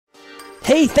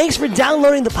Hey, thanks for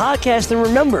downloading the podcast. And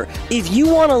remember, if you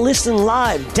want to listen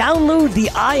live, download the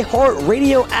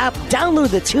iHeartRadio app,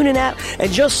 download the TuneIn app,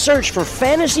 and just search for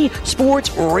Fantasy Sports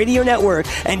Radio Network,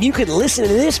 and you can listen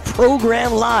to this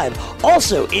program live.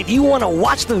 Also, if you want to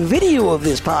watch the video of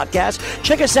this podcast,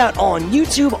 check us out on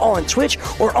YouTube, on Twitch,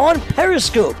 or on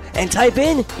Periscope, and type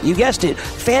in, you guessed it,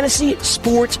 Fantasy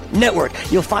Sports Network.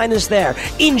 You'll find us there.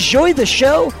 Enjoy the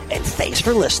show, and thanks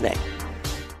for listening.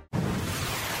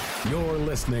 You're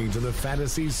listening to the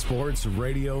Fantasy Sports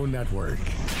Radio Network.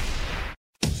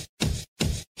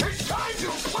 It's time to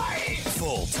play!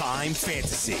 Full-time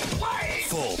fantasy. Play!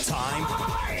 Full-time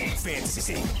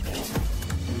fantasy.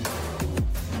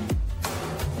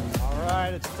 All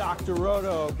right, it's Dr.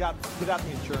 Roto. Get out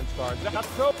the insurance cards. Got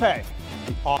ProPay.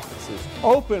 The office is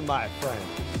open, my friends.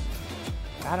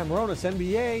 Adam Ronis,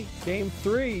 NBA, Game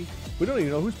 3. We don't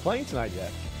even know who's playing tonight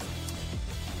yet.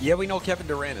 Yeah, we know Kevin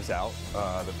Durant is out.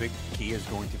 The big key is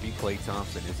going to be Klay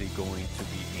Thompson. Is he going to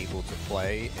be able to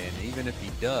play? And even if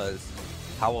he does,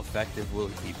 how effective will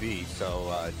he be?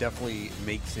 So definitely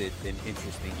makes it an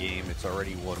interesting game. It's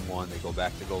already 1-1. They go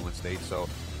back to Golden State. So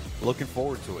looking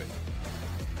forward to it.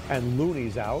 And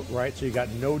Looney's out, right? So you got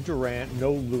no Durant,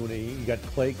 no Looney. You got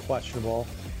Klay questionable.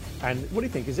 And what do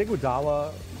you think? Is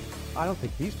Iguodala? I don't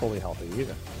think he's fully healthy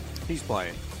either. He's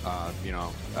playing.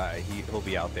 He'll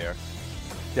be out there.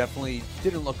 Definitely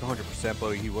didn't look 100%,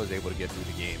 but he was able to get through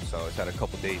the game. So it's had a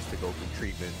couple days to go through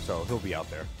treatment, so he'll be out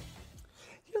there.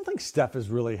 You don't think Steph has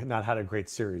really not had a great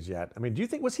series yet? I mean, do you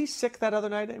think, was he sick that other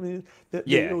night? I mean,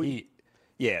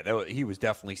 he was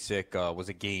definitely sick. Was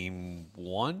it game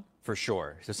 1? For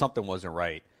sure. So something wasn't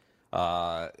right.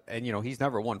 And, he's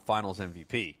never won finals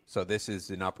MVP. So this is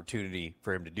an opportunity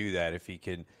for him to do that if he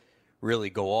can really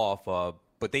go off.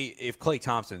 But if Klay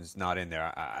Thompson's not in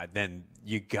there, then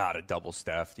you got to double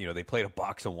Steph. They played a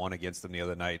box of 1 against them the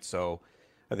other night, so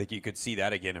I think you could see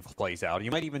that again if Klay's out. You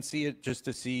might even see it just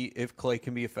to see if Klay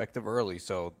can be effective early.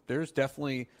 So there's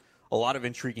definitely a lot of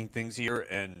intriguing things here,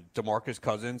 and DeMarcus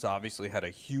Cousins obviously had a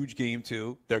huge game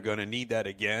too. They're going to need that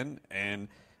again, and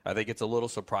I think it's a little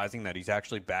surprising that he's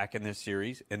actually back in this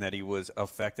series and that he was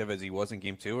effective as he was in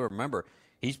game 2. Remember,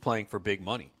 he's playing for big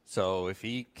money. So if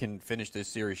he can finish this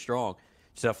series strong,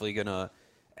 it's definitely going to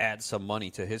add some money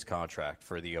to his contract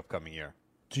for the upcoming year.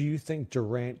 Do you think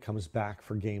Durant comes back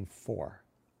for Game 4?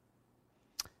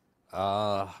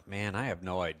 Man, I have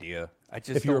no idea.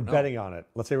 If you were betting on it,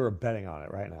 let's say we were betting on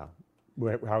it right now,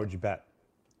 how would you bet?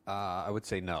 I would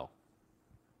say no.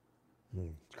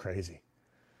 Crazy.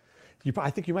 I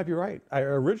think you might be right.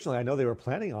 Originally, I know they were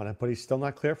planning on it, but he's still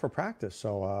not clear for practice.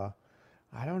 So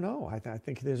I don't know. I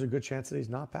think there's a good chance that he's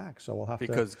not back. So we'll have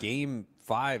because Game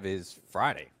 5 is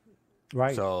Friday.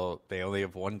 Right. So they only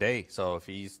have 1 day. So if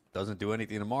he doesn't do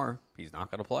anything tomorrow, he's not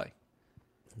going to play.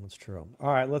 That's true.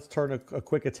 All right, let's turn a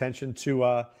quick attention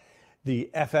to the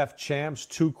FF Champs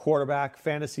 2-quarterback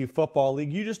fantasy football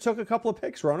league. You just took a couple of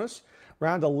picks, Ronis.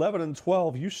 Round 11 and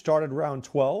 12. You started round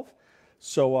 12.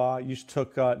 So you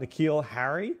took N'Keal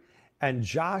Harry and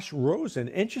Josh Rosen.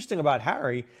 Interesting about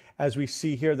Harry, as we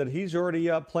see here, that he's already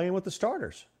playing with the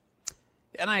starters.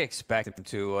 And I expect him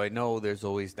to. I know there's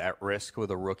always that risk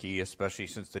with a rookie, especially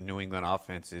since the New England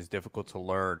offense is difficult to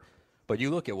learn. But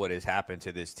you look at what has happened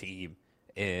to this team,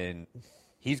 and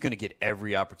he's going to get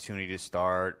every opportunity to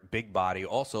start. Big body.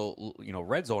 Also,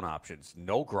 red zone options.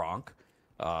 No Gronk.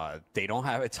 They don't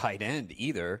have a tight end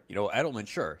either. Edelman,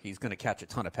 sure, he's going to catch a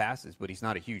ton of passes, but he's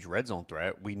not a huge red zone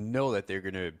threat. We know that they're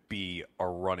going to be a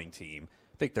running team.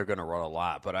 I think they're going to run a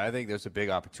lot, but I think there's a big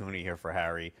opportunity here for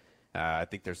Harry. I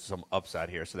think there's some upside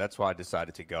here, so that's why I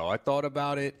decided to go. I thought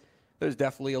about it. There's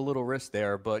definitely a little risk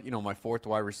there, but, my fourth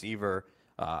wide receiver,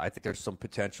 I think there's some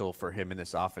potential for him in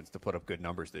this offense to put up good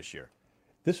numbers this year.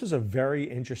 This was a very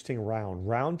interesting round.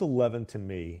 Round 11 to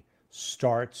me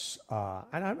starts,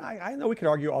 and I know we could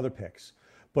argue other picks,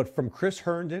 but from Chris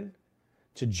Herndon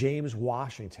to James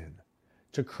Washington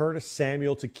to Curtis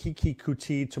Samuel to Kiki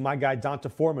Kuti to my guy Donta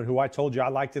Foreman, who I told you I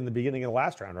liked in the beginning of the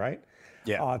last round, right?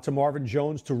 Yeah. To Marvin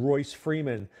Jones to Royce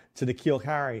Freeman to N'Keal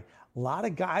Harry. A lot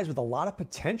of guys with a lot of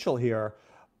potential here,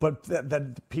 but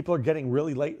that people are getting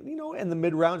really late, in the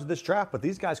mid rounds of this draft. But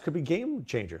these guys could be game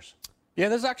changers. Yeah,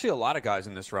 there's actually a lot of guys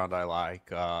in this round I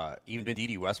like. Even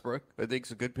Dede Westbrook, I think,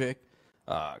 is a good pick.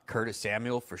 Curtis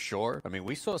Samuel, for sure. I mean,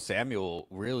 we saw Samuel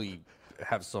really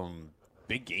have some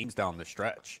big games down the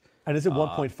stretch. And is it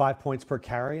 1.5 points per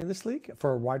carry in this league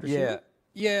for a wide receiver?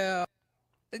 Yeah.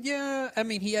 I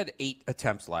mean, he had 8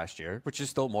 attempts last year, which is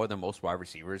still more than most wide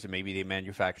receivers, and maybe they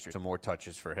manufactured some more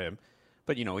touches for him.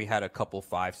 But, he had a couple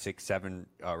 5, 6, 7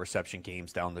 reception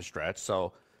games down the stretch.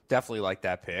 So definitely like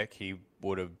that pick. He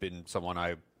would have been someone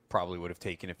I probably would have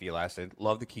taken if he lasted.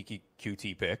 Love the Kiki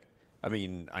QT pick. I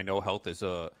mean, I know health is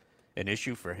an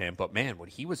issue for him, but man, when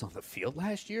he was on the field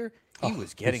last year, he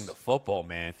was getting the football,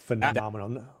 man.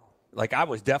 Phenomenal. Like, I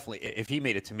was definitely, if he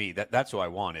made it to me, that's who I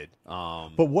wanted.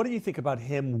 But what do you think about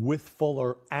him with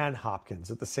Fuller and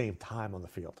Hopkins at the same time on the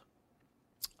field?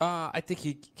 I think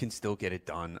he can still get it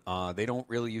done. They don't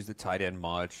really use the tight end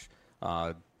much.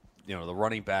 The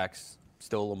running backs,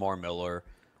 still Lamar Miller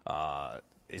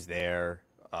is there.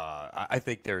 I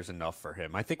think there's enough for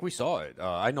him. I think we saw it.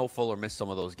 I know Fuller missed some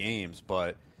of those games,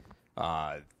 but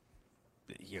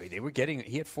they were getting.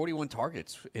 He had 41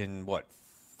 targets in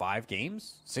 5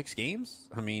 games, 6 games.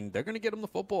 I mean, they're going to get him the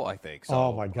football, I think. So.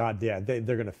 Oh my God, yeah, they're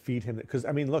going to feed him because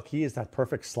I mean, look, he is that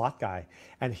perfect slot guy,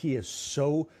 and he is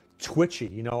so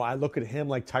twitchy. I look at him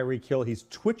like Tyreek Hill. He's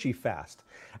twitchy fast.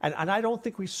 And I don't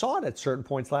think we saw it at certain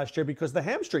points last year because of the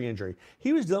hamstring injury.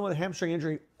 He was dealing with a hamstring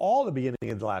injury all the beginning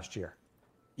of the last year.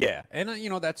 Yeah, and,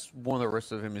 that's one of the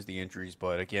risks of him is the injuries.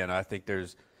 But, again, I think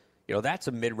there's, that's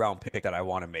a mid-round pick that I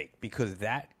want to make because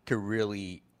that could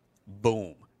really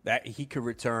boom. That he could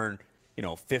return,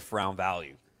 5th-round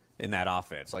value in that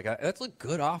offense. Like, that's a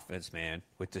good offense, man,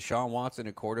 with Deshaun Watson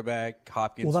at quarterback,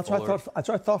 Hopkins. Well, that's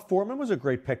why I thought Foreman was a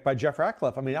great pick by Jeff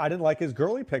Ratcliffe. I mean, I didn't like his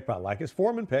Gurley pick, but I like his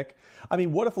Foreman pick. I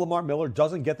mean, what if Lamar Miller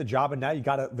doesn't get the job and now you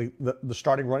got the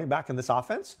starting running back in this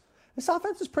offense? This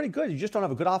offense is pretty good. You just don't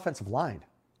have a good offensive line.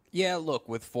 Yeah, look,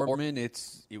 with Foreman,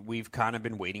 we've kind of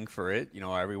been waiting for it.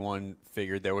 Everyone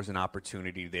figured there was an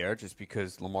opportunity there just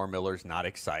because Lamar Miller's not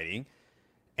exciting.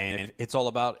 And it's all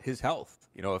about his health.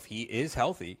 If he is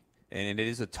healthy, and it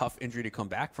is a tough injury to come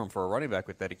back from for a running back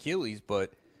with that Achilles,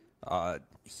 but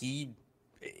he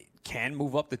can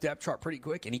move up the depth chart pretty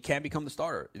quick, and he can become the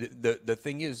starter. The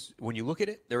thing is, when you look at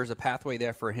it, there is a pathway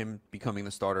there for him becoming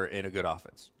the starter in a good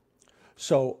offense.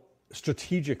 So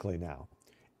strategically now,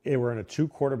 we're in a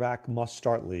 2-quarterback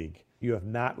must-start league. You have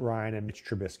Matt Ryan and Mitch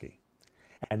Trubisky.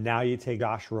 And now you take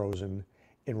Josh Rosen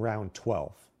in round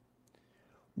 12.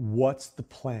 What's the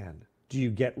plan? Do you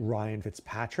get Ryan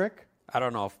Fitzpatrick? I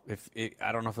don't know if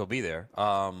he'll be there.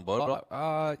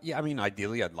 Yeah, I mean,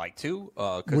 ideally, I'd like to.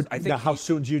 Now, how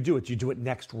soon do you do it? Do you do it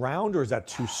next round, or is that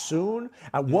too soon?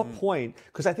 At what point?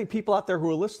 Because I think people out there who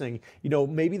are listening,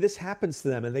 maybe this happens to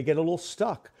them and they get a little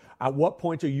stuck. At what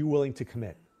point are you willing to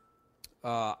commit?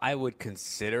 I would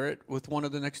consider it with one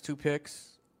of the next 2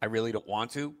 picks. I really don't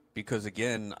want to because,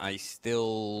 again, I'm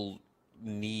still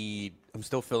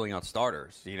filling out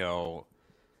starters.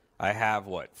 I have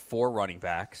 4 running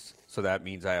backs, so that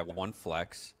means I have 1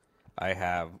 flex. I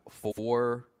have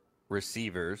 4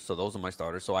 receivers, so those are my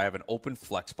starters. So I have an open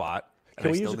flex spot.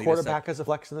 Can we use a quarterback as a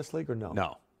flex in this league or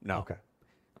no? No. Okay.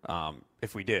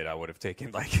 If we did, I would have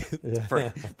taken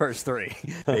first 3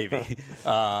 maybe.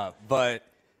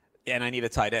 And I need a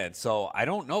tight end, so I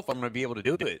don't know if I'm going to be able to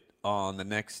do it on the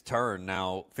next turn.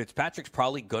 Now Fitzpatrick's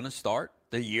probably going to start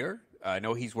the year. I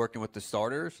know he's working with the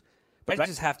starters. But I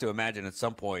just have to imagine at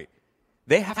some point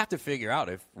they have to figure out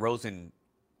if Rosen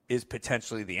is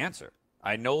potentially the answer.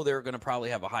 I know they're going to probably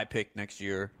have a high pick next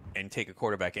year and take a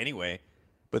quarterback anyway,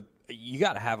 but you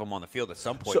got to have him on the field at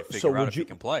some point to figure out if he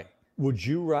can play. Would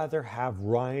you rather have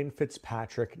Ryan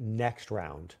Fitzpatrick next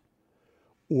round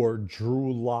or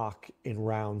Drew Lock in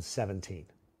round 17?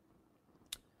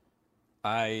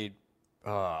 I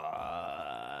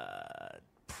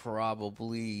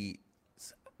probably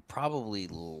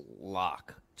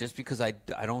Lock, just because I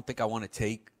don't think I want to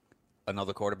take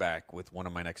another quarterback with one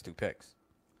of my next 2 picks.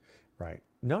 Right.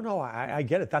 No, I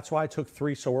get it. That's why I took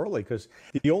 3 so early, because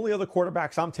the only other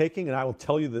quarterbacks I'm taking, and I will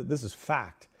tell you that this is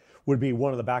fact, would be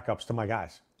one of the backups to my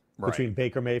guys. Right. Between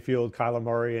Baker Mayfield, Kyler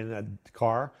Murray, and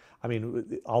Carr. I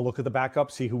mean, I'll look at the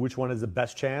backup, see which one is the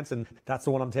best chance, and that's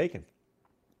the one I'm taking.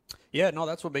 Yeah, no,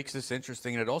 that's what makes this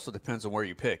interesting, and it also depends on where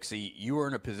you pick. See, you are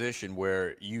in a position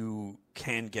where you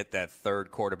can get that 3rd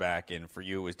quarterback, and for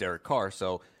you it was Derek Carr,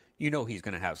 so he's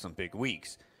going to have some big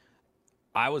weeks.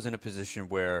 I was in a position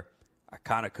where I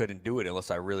kind of couldn't do it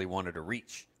unless I really wanted to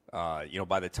reach.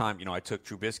 By the time, I took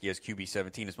Trubisky as QB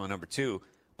 17 as my number 2,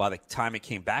 by the time it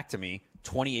came back to me,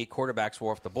 28 quarterbacks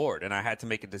were off the board, and I had to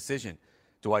make a decision.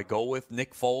 Do I go with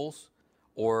Nick Foles,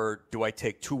 or do I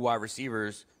take 2 wide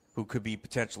receivers who could be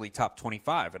potentially top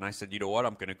 25? And I said, you know what,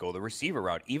 I'm going to go the receiver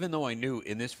route, even though I knew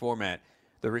in this format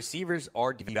the receivers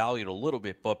are devalued a little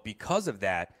bit. But because of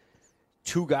that,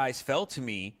 2 guys fell to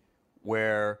me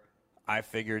where I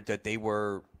figured that they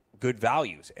were good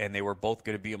values, and they were both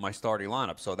going to be in my starting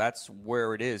lineup. So that's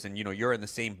where it is. And, you're in the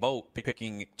same boat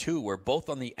picking 2. We're both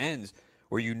on the ends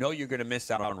where you're going to miss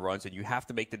out on runs, and you have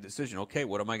to make the decision, okay,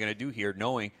 what am I going to do here,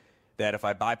 knowing that if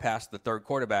I bypass the 3rd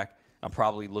quarterback, I'm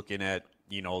probably looking at,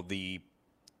 the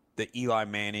the Eli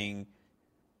Manning,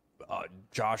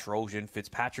 Josh Rosen,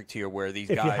 Fitzpatrick tier where these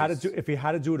If guys. if you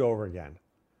had to do it over again,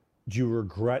 do you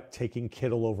regret taking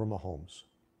Kittle over Mahomes?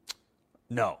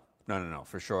 No,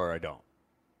 for sure I don't.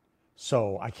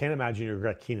 So I can't imagine you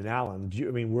regret Keenan Allen.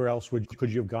 Where else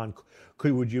could you have gone?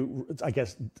 Would you, I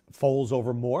guess, Foles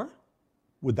over Moore?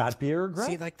 Would that be a regret?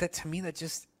 See, like that to me, that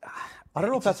just. I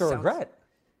don't know if that's a regret.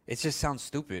 It just sounds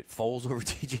stupid. Foles over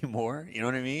DJ Moore. You know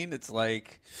what I mean? It's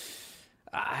like,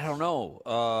 I don't know.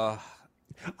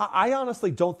 I honestly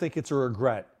don't think it's a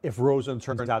regret if Rosen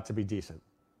turns out to be decent.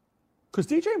 Because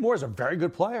DJ Moore is a very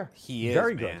good player. He is,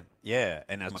 very man. good. Yeah,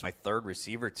 and as my third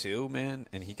receiver too, man,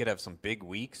 and he could have some big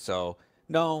weeks. So,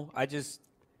 no, I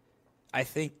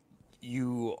think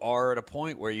you are at a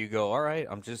point where you go, all right,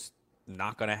 I'm just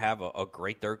not going to have a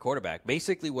great third quarterback.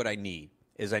 Basically what I need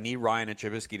is Ryan and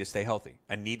Trubisky to stay healthy.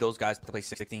 I need those guys to play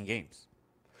 16 games.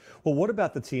 Well, what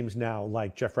about the teams now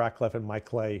like Jeff Ratcliffe and Mike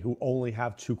Clay who only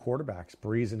have two quarterbacks,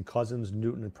 Breeze and Cousins,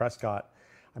 Newton and Prescott?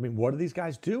 What do these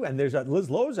guys do? And there's Liz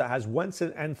Loza has Wentz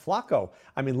and Flacco.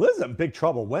 Liz is in big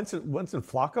trouble. Wentz and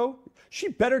Flacco, she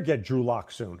better get Drew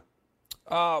Lock soon.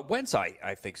 Wentz,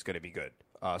 I think, is going to be good.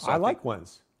 I like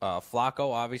Wentz.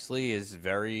 Flacco, obviously, is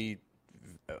very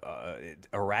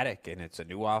erratic, and it's a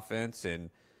new offense, and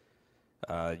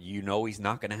he's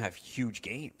not going to have huge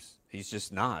games. He's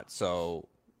just not. So,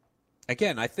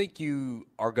 again, I think you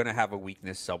are going to have a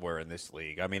weakness somewhere in this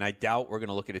league. I doubt we're going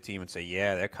to look at a team and say,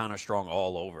 yeah, they're kind of strong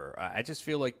all over. I just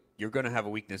feel like you're going to have a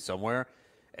weakness somewhere.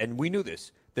 And we knew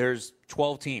this. There's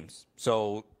 12 teams.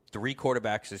 So 3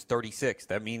 quarterbacks is 36.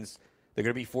 That means there are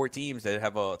going to be 4 teams that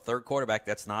have a third quarterback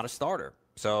that's not a starter.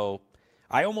 So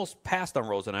I almost passed on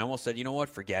Rosen. I almost said, you know what,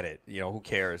 forget it. Who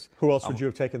cares? Who else would you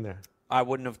have taken there? I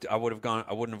wouldn't have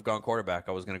gone quarterback.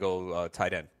 I was going to go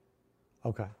tight end.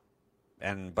 Okay.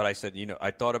 But I said,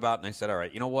 I thought about it and I said, all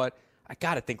right, you know what? I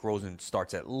got to think Rosen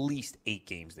starts at least 8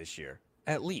 games this year.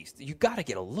 At least. You got to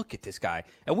get a look at this guy.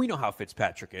 And we know how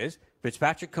Fitzpatrick is.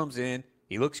 Fitzpatrick comes in,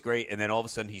 he looks great, and then all of a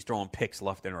sudden he's throwing picks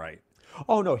left and right.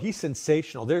 Oh, no, he's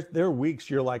sensational. There are weeks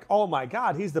you're like, oh, my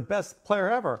God, he's the best player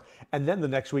ever. And then the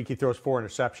next week he throws 4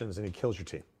 interceptions and he kills your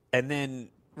team. And then,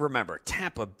 remember,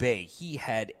 Tampa Bay, he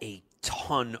had a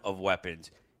ton of weapons.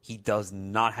 He does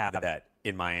not have that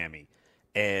in Miami.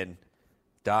 And,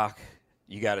 Doc,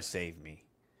 you got to save me.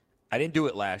 I didn't do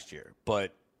it last year,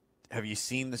 but have you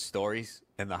seen the stories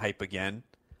and the hype again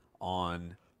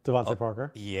on Devontae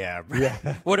Parker? Yeah.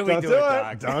 Yeah. What are we doing,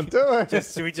 Doc? Don't do it.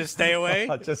 Should we just stay away?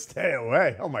 Just stay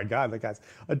away. Oh my God, that guy's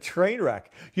a train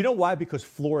wreck. You know why? Because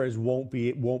Flores won't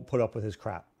put up with his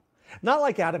crap. Not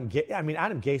like Adam Gase.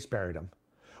 Adam Gase buried him,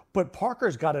 but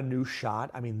Parker's got a new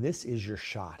shot. This is your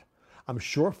shot. I'm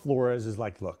sure Flores is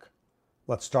like, look,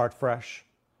 let's start fresh.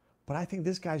 But I think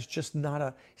this guy's just he's not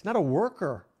a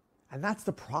worker. And that's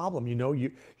the problem.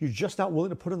 You're just not willing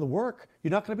to put in the work.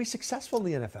 You're not going to be successful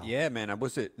in the NFL. Yeah, man.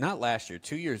 Was it not last year,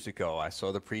 2 years ago, I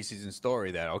saw the preseason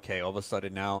story that, okay, all of a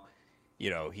sudden now,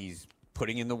 he's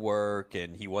putting in the work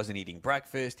and he wasn't eating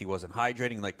breakfast. He wasn't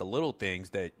hydrating, like the little things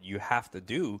that you have to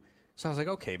do. So I was like,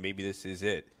 okay, maybe this is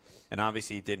it. And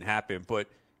obviously it didn't happen. But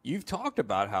you've talked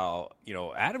about how,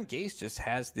 Adam Gase just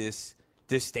has this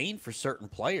disdain for certain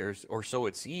players, or so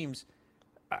it seems.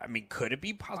 Could it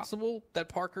be possible that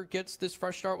Parker gets this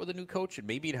fresh start with a new coach and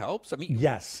maybe it helps?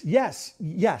 Yes.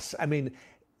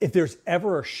 If there's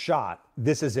ever a shot,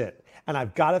 this is it. And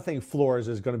I've got to think Flores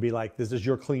is going to be like, this is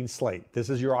your clean slate. This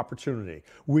is your opportunity.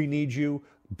 We need you.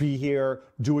 Be here.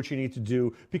 Do what you need to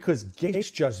do. Because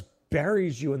Gase just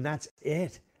buries you and that's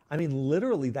it.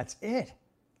 Literally, that's it.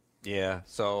 Yeah.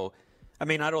 So, I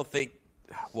don't think.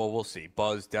 Well, we'll see.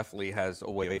 Buzz definitely has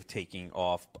a way of taking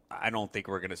off. I don't think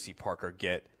we're going to see Parker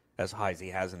get as high as he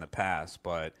has in the past,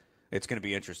 but it's going to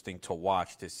be interesting to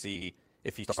watch to see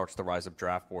if he starts to rise up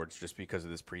draft boards just because of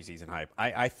this preseason hype.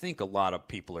 I think a lot of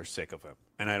people are sick of him,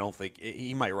 and I don't think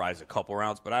he might rise a couple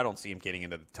rounds, but I don't see him getting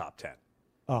into the top 10.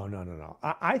 Oh, no.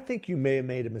 I think you may have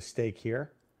made a mistake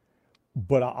here,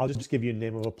 but I'll just give you a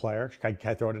name of a player. Can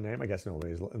I throw out a name? I guess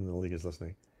nobody in the league is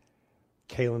listening.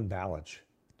 Kalen Ballage.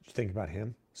 Did you think about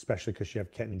him, especially because you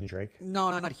have Kenton Drake?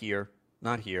 No, not here.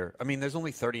 Not here. There's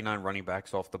only 39 running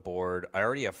backs off the board. I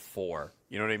already have 4.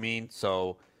 You know what I mean?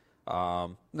 So,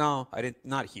 no, I didn't.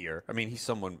 Not here. He's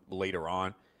someone later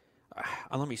on.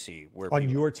 Let me see. On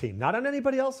your team. Not on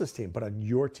anybody else's team, but on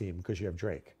your team because you have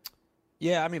Drake.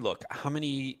 Yeah, look, how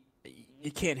many –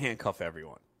 you can't handcuff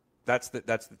everyone. That's the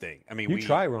thing. You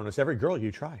try, Ronas. Every girl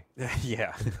you try.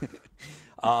 Yeah.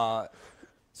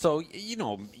 So,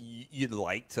 you'd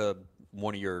like to,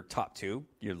 one of your top 2,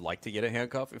 you'd like to get a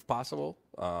handcuff if possible.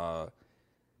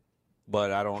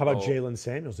 but I don't How know. about Jalen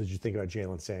Samuels? Did you think about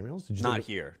Jalen Samuels? Did you Not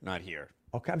here.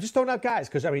 Okay, I'm just throwing out guys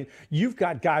because, I mean, you've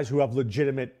got guys who have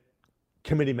legitimate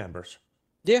committee members.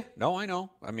 Yeah, no, I know.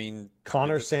 I mean,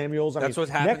 Connor Samuels. That's what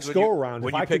happens next go around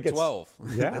when you pick 12.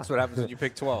 Yeah, that's what happens when you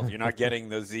pick 12. You're not getting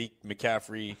the Zeke,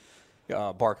 McCaffrey,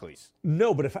 Barkleys.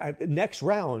 No, but if next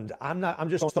round, I'm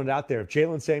just throwing it out there. If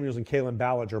Jalen Samuels and Kalen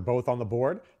Ballage are both on the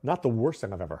board, not the worst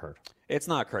thing I've ever heard. It's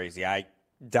not crazy. I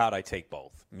doubt I take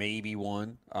both. Maybe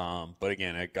one. But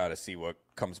again, I got to see what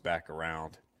comes back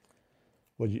around.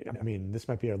 Well, I mean, this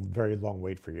might be a very long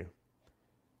wait for you.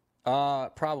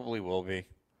 Probably will be.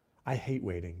 I hate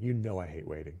waiting. You know I hate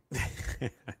waiting.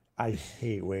 I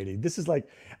hate waiting. This is like,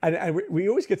 we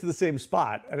always get to the same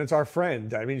spot, and it's our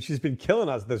friend. I mean, she's been killing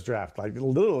us this draft. Like,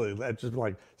 literally, it's just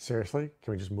like, seriously,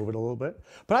 can we just move it a little bit?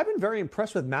 But I've been very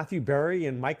impressed with Matthew Berry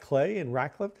and Mike Clay and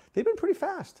Ratcliffe. They've been pretty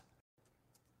fast.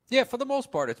 Yeah, for the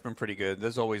most part, it's been pretty good.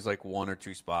 There's always like one or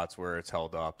two spots where it's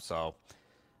held up. So,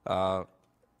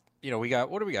 we got,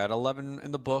 what do we got? 11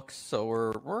 in the books. So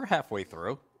we're halfway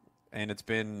through. And it's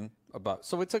been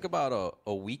it took about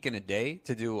a week and a day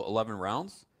to do 11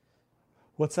 rounds.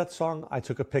 What's that song? I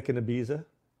took a pick in Ibiza.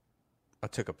 I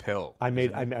took a pill. I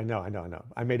know.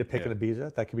 I made a pick in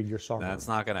Ibiza. That could be your song. That's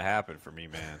not going to happen for me,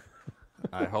 man.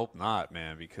 I hope not,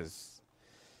 man, because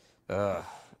I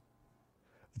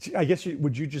guess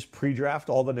would you just pre-draft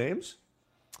all the names?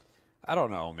 I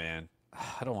don't know, man.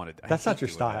 I don't want to. That's not your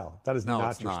style. That is not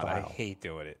your style. I hate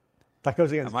doing it. That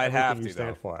goes against everything you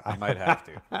stand for. I might have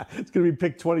to. It's going to be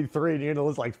pick 23, and you're going to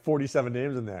list like 47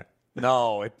 names in there.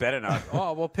 No, it better not.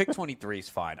 Oh, well, pick 23 is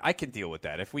fine. I can deal with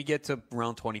that. If we get to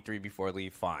round 23 before I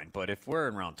leave, fine. But if we're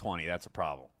in round 20, that's a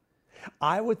problem.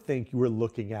 I would think you were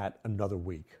looking at another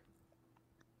week.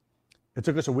 It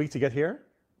took us a week to get here?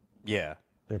 Yeah.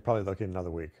 They're probably looking at another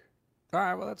week. All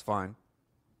right, well, that's fine.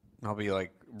 I'll be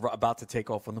like about to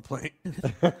take off on the plane.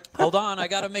 Hold on, I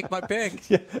got to make my pick.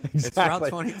 Yeah, exactly. It's round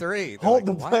 23. They're Hold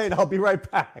like, the plane. I'll be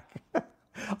right back.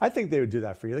 I think they would do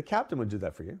that for you. The captain would do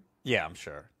that for you. Yeah, I'm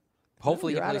sure.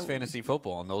 Hopefully he plays fantasy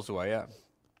football and knows who I am.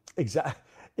 Exactly.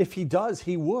 If he does,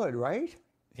 he would, right?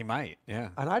 He might, yeah.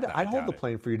 And I'd hold the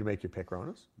plane for you to make your pick,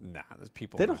 Ronas. Nah, there's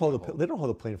people. They don't hold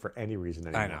the plane for any reason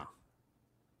anymore. I know.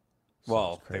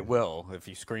 Well, they will if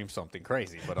you scream something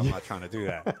crazy, but I'm not trying to do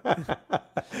that.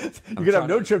 You're gonna have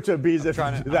no trip to Ibiza if you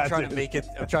do that. I'm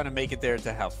trying to make it there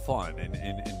to have fun and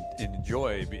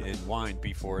enjoy and wind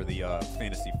before the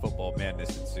fantasy football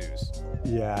madness ensues.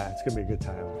 Yeah, it's gonna be a good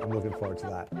time. I'm looking forward to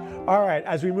that. All right,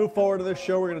 as we move forward to the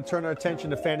show, we're gonna turn our attention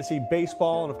to fantasy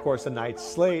baseball and, of course, the night's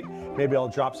slate. Maybe I'll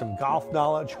drop some golf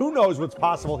knowledge. Who knows what's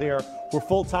possible here? We're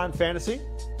full-time fantasy.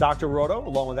 Dr. Roto,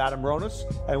 along with Adam Ronas,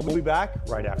 and we'll be back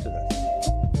right after this.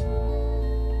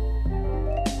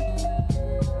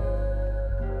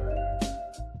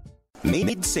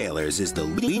 Maid Sailors is the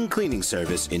leading cleaning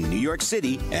service in New York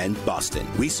City and Boston.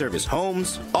 We service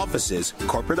homes, offices,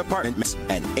 corporate apartments,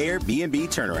 and Airbnb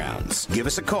turnarounds. Give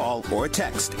us a call or a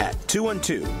text at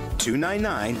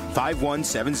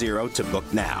 212-299-5170 to book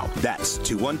now. That's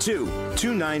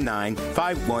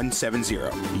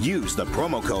 212-299-5170. Use the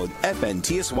promo code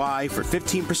FNTSY for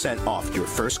 15% off your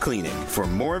first cleaning. For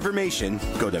more information,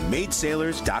 go to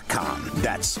maidsailors.com.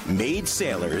 That's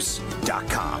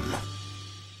maidsailors.com.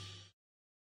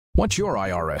 What's your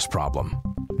IRS problem?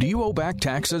 Do you owe back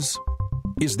taxes?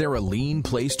 Is there a lien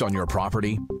placed on your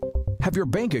property? Have your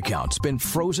bank accounts been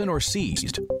frozen or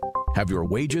seized? Have your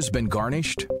wages been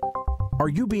garnished? Are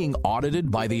you being audited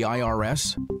by the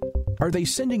IRS? Are they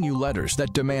sending you letters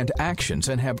that demand actions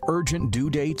and have urgent due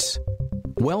dates?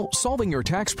 Well, solving your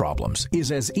tax problems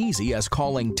is as easy as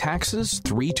calling Taxes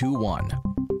 321.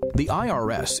 The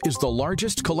IRS is the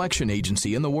largest collection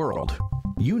agency in the world.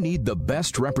 You need the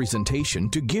best representation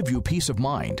to give you peace of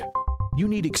mind. You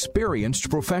need experienced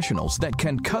professionals that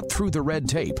can cut through the red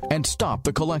tape and stop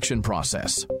the collection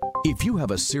process. If you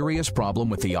have a serious problem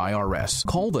with the IRS,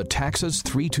 call the Taxes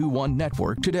 321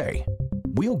 network today.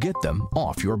 We'll get them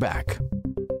off your back.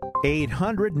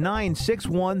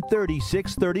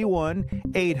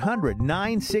 800-961-3631,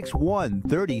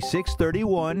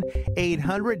 800-961-3631,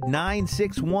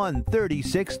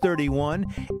 800-961-3631,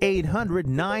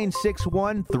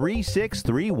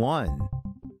 800-961-3631.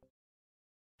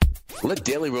 Let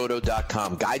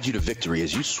DailyRoto.com guide you to victory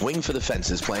as you swing for the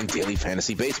fences playing daily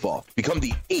fantasy baseball. Become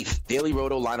the 8th Daily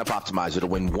Roto lineup optimizer to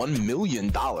win $1 million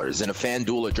in a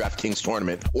FanDuel or DraftKings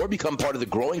tournament, or become part of the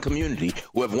growing community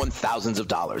who have won thousands of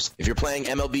dollars. If you're playing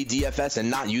MLB DFS and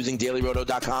not using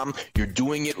DailyRoto.com, you're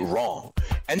doing it wrong.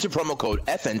 Enter promo code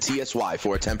FNTSY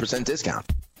for a 10% discount.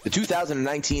 The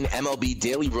 2019 MLB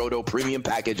Daily Roto Premium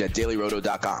Package at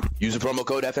dailyroto.com. Use the promo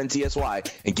code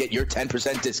FNTSY and get your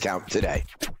 10% discount today.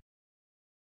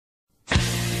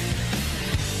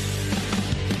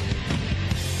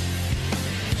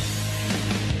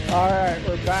 All right,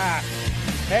 we're back.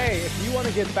 Hey, if you want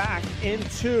to get back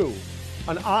into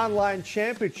an online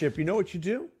championship, you know what you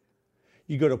do?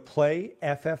 You go to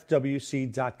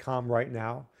playffwc.com right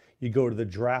now. You go to the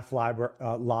draft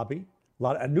lobby,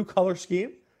 a new color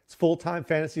scheme. It's full-time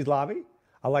fantasy lobby.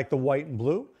 I like the white and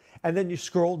blue. And then you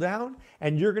scroll down,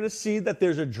 and you're going to see that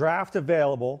there's a draft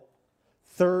available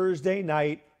Thursday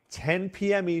night, 10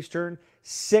 p.m. Eastern,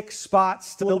 6 spots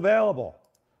still available.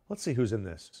 Let's see who's in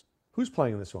this. Who's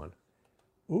playing this one?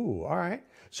 Ooh, all right.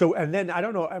 So, and then I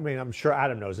don't know, I mean, I'm sure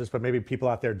Adam knows this, but maybe people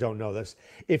out there don't know this.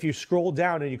 If you scroll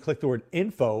down and you click the word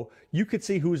info, you could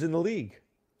see who's in the league.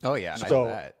 Oh, yeah, I So, know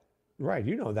that. right,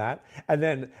 you know that. And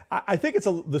then I think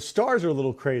the stars are a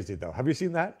little crazy, though. Have you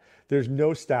seen that? There's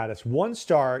no status. 1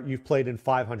 star, you've played in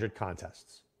 500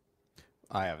 contests.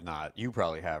 I have not. You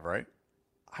probably have, right?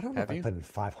 I don't know Have if you? I played in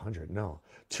 500, no.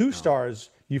 2 stars,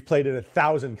 you've played in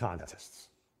 1,000 contests.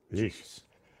 Jeez.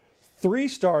 3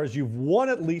 stars, you've won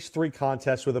at least 3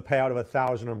 contests with a payout of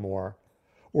 1,000 or more,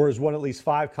 or has won at least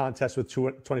 5 contests with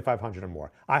 2,500 or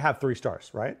more. I have 3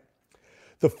 stars, right?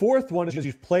 The 4th one is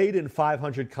you've played in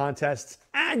 500 contests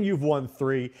and you've won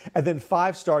 3. And then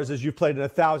 5 stars is you've played in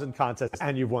 1,000 contests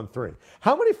and you've won 3.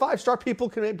 How many 5-star people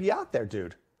can be out there,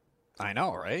 dude? I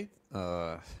know, right?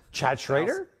 Chad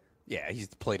Schrader? Yeah, he's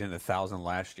played in 1,000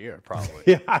 last year, probably.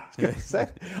 Yeah, I was going to say.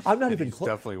 I'm not even He's close.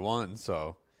 definitely won,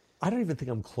 so. I don't even think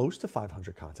I'm close to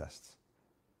 500 contests.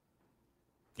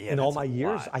 Yeah, In all that's my a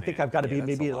years, lot, I think man. I've got to Yeah, be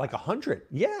that's maybe a like lot. 100.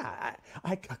 Yeah,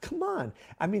 I come on.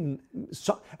 I mean,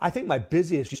 I think my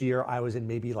busiest year I was in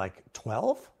maybe like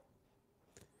 12.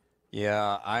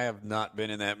 Yeah, I have not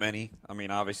been in that many. I mean,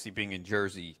 obviously being in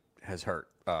Jersey has hurt.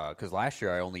 Because last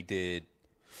year I only did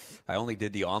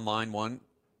the online one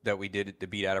that we did to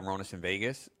beat Adam Ronis in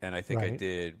Vegas, and I think I Right.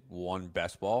 did 1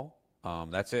 best ball.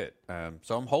 That's it.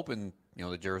 So I'm hoping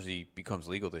the Jersey becomes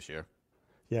legal this year.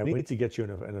 Yeah, we need to get you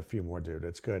in a few more, dude.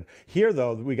 It's good. Here,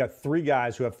 though, we got 3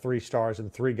 guys who have 3 stars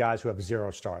and 3 guys who have 0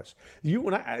 stars.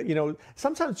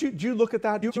 Sometimes do you look at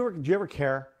that? Do you ever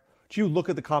care? Do you look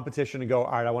at the competition and go,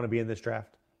 all right, I want to be in this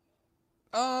draft?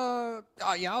 Yeah,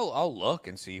 I'll look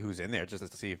and see who's in there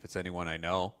just to see if it's anyone I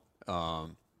know.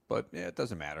 But yeah, it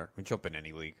doesn't matter. We jump in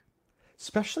any league.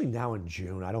 Especially now in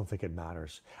June, I don't think it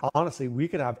matters. Honestly, we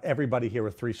could have everybody here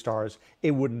with 3 stars.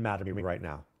 It wouldn't matter to me right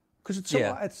now because it's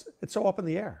so up in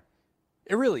the air.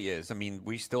 It really is. I mean,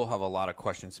 we still have a lot of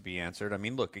questions to be answered. I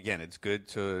mean, look, again, it's good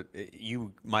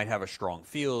you might have a strong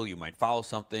feel, you might follow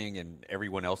something, and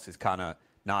everyone else is kind of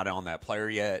not on that player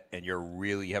yet, and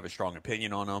you have a strong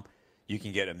opinion on them. You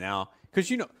can get him now.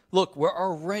 Because, look, we're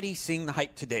already seeing the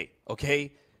hype today,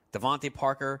 okay? Devontae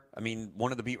Parker, I mean,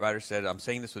 one of the beat writers said, I'm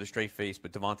saying this with a straight face,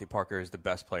 but Devontae Parker is the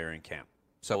best player in camp.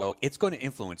 So it's going to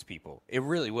influence people. It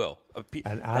really will.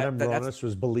 And Adam Ronis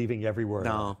was believing every word.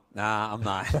 No, I'm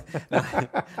not.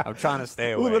 I'm trying to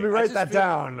stay away. Ooh, let me write that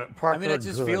down. Parker, I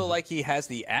just feel like he has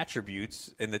the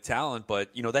attributes and the talent, but,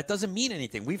 that doesn't mean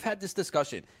anything. We've had this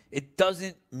discussion. It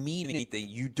doesn't mean anything.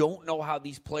 You don't know how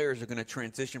these players are going to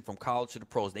transition from college to the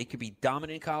pros. They could be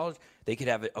dominant in college. They could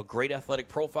have a great athletic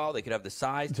profile. They could have the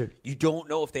size. Dude. You don't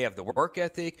know if they have the work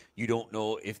ethic. You don't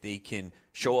know if they can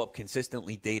show up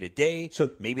consistently day to day.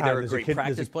 So, maybe they're a there's great kid-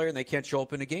 practice player and they can't show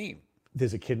up in a game.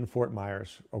 There's a kid in Fort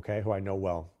Myers, okay, who I know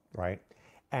well, right?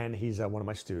 And he's one of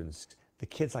my students. The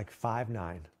kid's like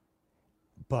 5'9",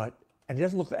 and he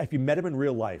doesn't look. If you met him in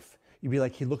real life, you'd be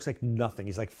like, he looks like nothing.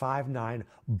 He's like 5'9",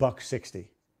 $160.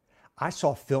 I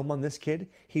saw film on this kid.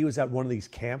 He was at one of these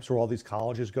camps where all these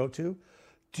colleges go to.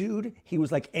 Dude, he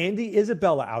was like Andy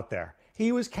Isabella out there.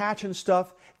 He was catching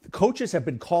stuff. The coaches have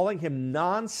been calling him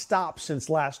nonstop since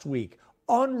last week.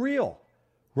 Unreal,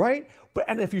 right?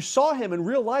 And if you saw him in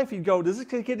real life, you'd go, does this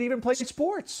kid even play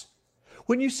sports?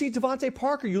 When you see Devontae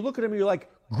Parker, you look at him and you're like,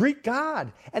 Greek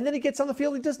God. And then he gets on the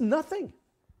field, he does nothing.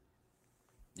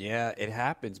 Yeah, it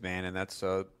happens, man, and that's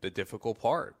the difficult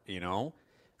part,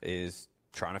 is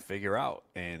trying to figure out.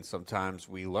 And sometimes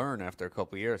we learn after a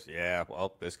couple of years,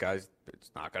 this guy's,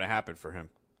 it's not going to happen for him.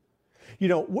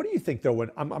 What do you think, though,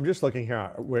 when I'm just looking here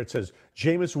where it says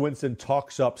Jameis Winston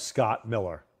talks up Scott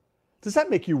Miller? Does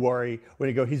that make you worry when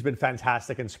you go, he's been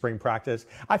fantastic in spring practice?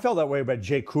 I felt that way about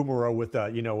Jay Kumaro with,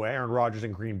 Aaron Rodgers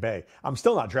in Green Bay. I'm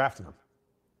still not drafting him.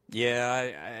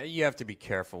 Yeah, you have to be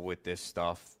careful with this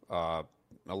stuff. A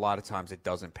lot of times it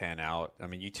doesn't pan out. I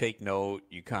mean, you take note,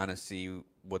 you kind of see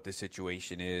what the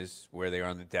situation is, where they are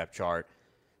on the depth chart.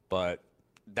 But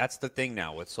that's the thing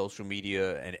now with social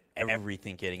media and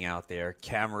everything getting out there,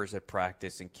 cameras at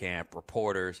practice and camp,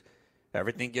 reporters,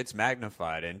 everything gets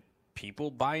magnified and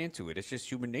people buy into it. It's just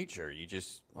human nature. You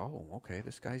just, oh, okay,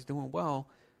 this guy's doing well.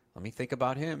 Let me think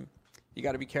about him. You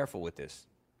got to be careful with this.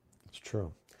 It's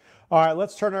true. All right,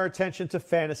 let's turn our attention to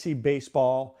fantasy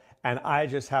baseball. And I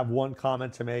just have one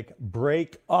comment to make.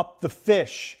 Break up the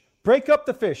fish. Break up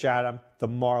the fish, Adam. The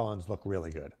Marlins look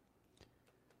really good.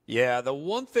 Yeah, the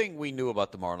one thing we knew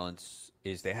about the Marlins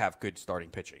is they have good starting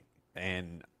pitching.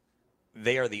 And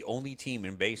they are the only team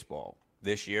in baseball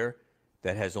this year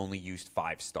that has only used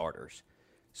 5 starters.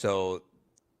 So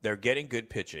they're getting good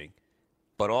pitching,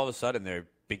 but all of a sudden they're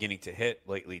beginning to hit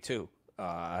lately too.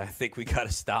 I think we got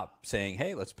to stop saying,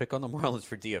 hey, let's pick on the Marlins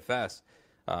for DFS.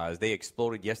 As they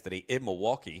exploded yesterday in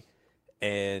Milwaukee,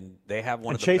 and they have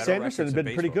one of the Chase better Anderson has records in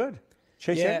been pretty baseball. good.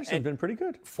 Chase Anderson has been pretty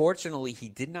good. Fortunately, he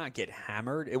did not get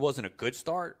hammered. It wasn't a good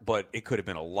start, but it could have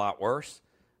been a lot worse.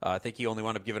 I think he only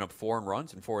wound up giving up 4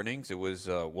 runs in 4 innings. It was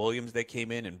Williams that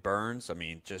came in and Burns. I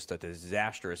mean, just a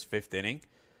disastrous 5th inning.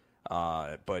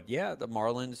 But, yeah, the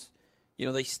Marlins, you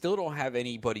know, they still don't have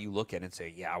anybody you look at and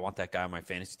say, yeah, I want that guy on my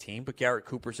fantasy team. But Garrett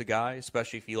Cooper's a guy,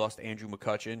 especially if he lost Andrew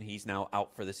McCutchen. He's now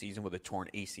out for the season with a torn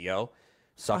ACL.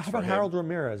 Sucks How about for him. Harold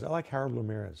Ramirez? I like Harold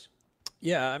Ramirez.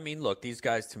 Yeah, I mean, look, these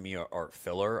guys to me are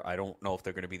filler. I don't know if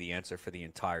they're going to be the answer for the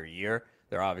entire year.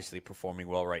 They're obviously performing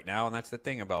well right now, and that's the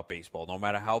thing about baseball. No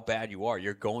matter how bad you are,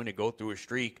 you're going to go through a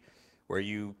streak where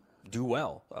you do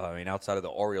well. I mean, outside of the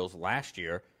Orioles last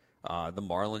year, the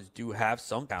Marlins do have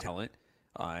some talent,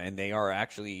 and they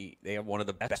have one of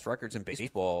the best records in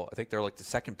baseball. I think they're like the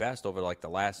second best over like the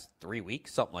last 3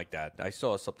 weeks, something like that. I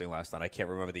saw something last night. I can't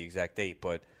remember the exact date,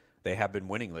 but they have been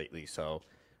winning lately. So,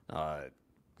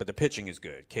 but the pitching is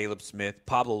good. Caleb Smith,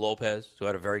 Pablo Lopez, who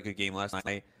had a very good game last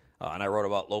night. And I wrote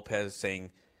about Lopez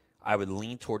saying I would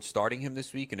lean towards starting him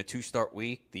this week in a 2-start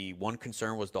week. The one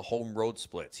concern was the home road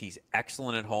splits. He's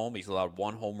excellent at home. He's allowed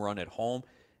 1 home run at home,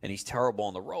 and he's terrible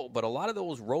on the road. But a lot of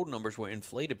those road numbers were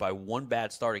inflated by one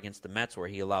bad start against the Mets where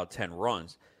he allowed 10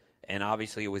 runs. And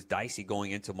obviously it was dicey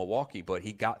going into Milwaukee, but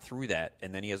he got through that.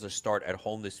 And then he has a start at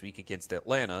home this week against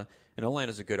Atlanta. And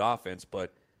Atlanta's a good offense,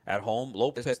 but at home,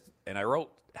 Lopez, and I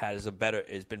wrote, has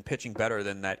been pitching better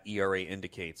than that ERA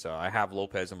indicates. I have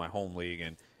Lopez in my home league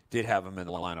and did have him in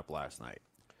the lineup last night.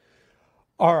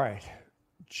 All right.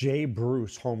 Jay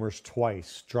Bruce homers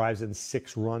twice, drives in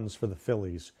 6 runs for the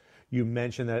Phillies. You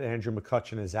mentioned that Andrew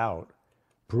McCutchen is out.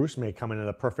 Bruce may come in at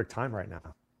a perfect time right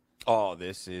now. Oh,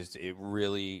 it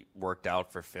really worked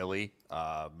out for Philly.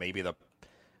 Maybe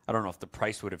I don't know if the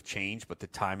price would have changed, but the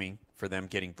timing for them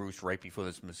getting Bruce right before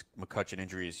this McCutchen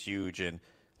injury is huge. And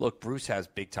look, Bruce has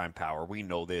big-time power. We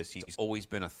know this. He's always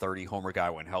been a 30-homer guy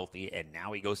when healthy, and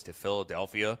now he goes to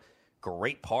Philadelphia.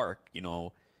 Great park. You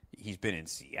know, he's been in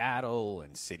Seattle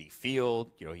and Citi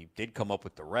Field. You know, he did come up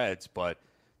with the Reds, but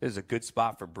this is a good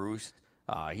spot for Bruce.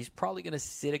 He's probably going to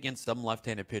sit against some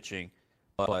left-handed pitching,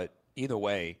 but either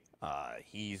way,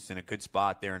 he's in a good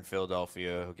spot there in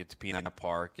Philadelphia. He'll get to be in that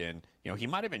park, and you know he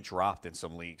might have been dropped in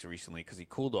some leagues recently because he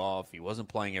cooled off. He wasn't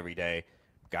playing every day.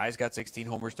 Guy's got 16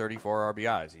 homers, 34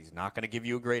 RBIs. He's not going to give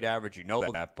you a great average, you know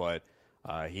that, but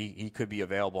he could be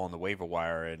available on the waiver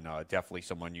wire and definitely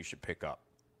someone you should pick up.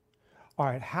 All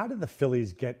right, how did the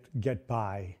Phillies get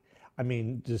by? I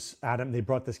mean, they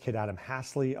brought this kid Adam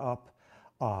Hasley up.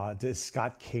 Is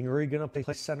Scott Kingery going to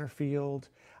play center field?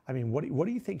 I mean, what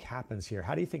do you think happens here?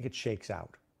 How do you think it shakes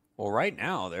out? Well, right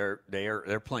now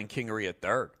they're playing Kingery at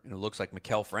third, and it looks like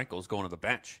Maikel Franco is going to the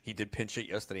bench. He did pinch hit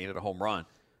yesterday and hit a home run,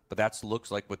 but that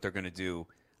looks like what they're going to do.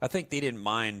 I think they didn't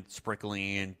mind sprinkling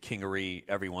in Kingery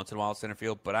every once in a while at center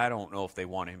field, but I don't know if they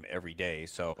want him every day.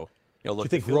 So, you know, look,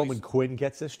 do you think Roman Quinn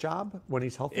gets this job when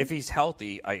he's healthy? If he's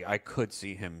healthy, I could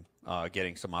see him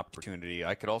getting some opportunity.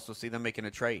 I could also see them making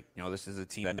a trade. You know, this is a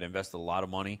team that invested a lot of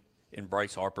money in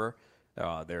Bryce Harper.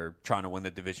 They're trying to win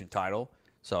the division title,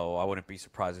 so I wouldn't be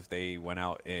surprised if they went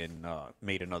out and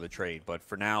made another trade. But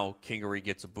for now, Kingery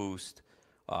gets a boost,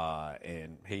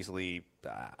 and Hasley,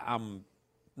 I'm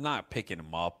not picking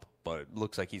him up, but it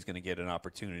looks like he's going to get an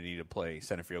opportunity to play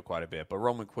center field quite a bit. But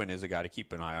Roman Quinn is a guy to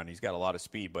keep an eye on. He's got a lot of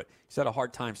speed, but he's had a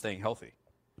hard time staying healthy.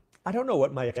 I don't know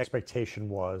what my expectation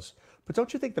was, but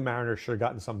don't you think the Mariners should have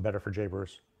gotten something better for Jay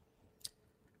Bruce?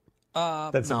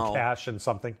 Than some cash and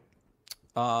something?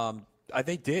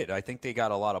 They did. I think they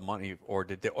got a lot of money, or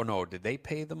did they? Or no, did they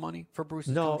pay the money for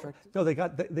Bruce's contract? No, they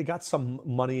got some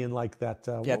money in like that.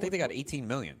 Yeah, I think they got $18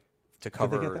 million to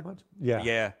cover. Did they get that much?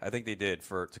 Yeah, I think they did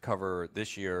to cover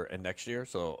this year and next year.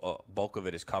 So bulk of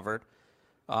it is covered.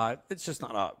 It's just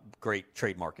not a great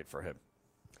trade market for him.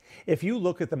 If you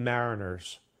look at the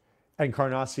Mariners,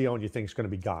 Encarnacion, you think is going to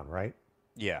be gone, right?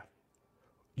 Yeah.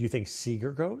 Do you think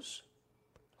Seager goes?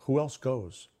 Who else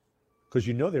goes? Because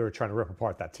you know they were trying to rip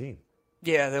apart that team.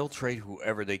 Yeah, they'll trade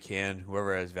whoever they can,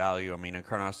 whoever has value. I mean,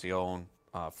 Encarnacion,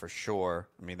 for sure.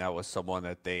 I mean, that was someone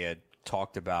that they had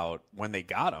talked about when they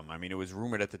got him. I mean, it was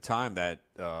rumored at the time that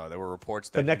there were reports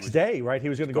that the next day, right? He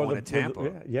was going to go to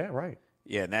Tampa. Yeah, right.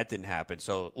 Yeah, and that didn't happen.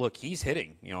 So, look, he's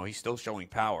hitting. You know, he's still showing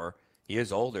power. He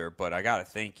is older, but I got to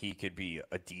think he could be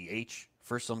a DH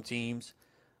for some teams.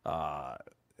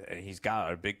 He's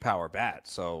got a big power bat,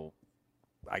 so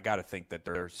I got to think that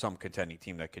there's some contending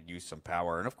team that could use some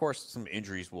power. And, of course, some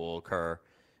injuries will occur,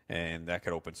 and that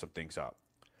could open some things up.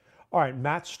 All right,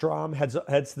 Matt Strahm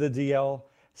heads to the DL.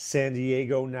 San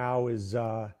Diego now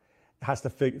has to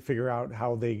figure out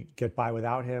how they get by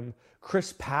without him.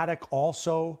 Chris Paddock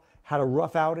also had a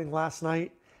rough outing last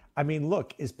night. I mean,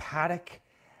 look, is Paddock...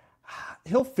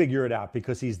 He'll figure it out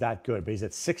because he's that good. But he's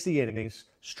at 60 innings.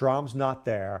 Strahm's not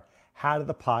there. How do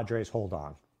the Padres hold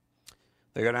on?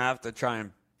 They're going to have to try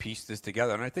and piece this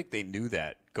together. And I think they knew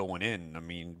that going in. I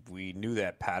mean, we knew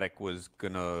that Paddock was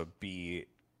going to be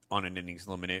on an innings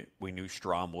limit. We knew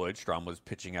Strahm would. Strahm was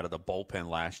pitching out of the bullpen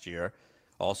last year.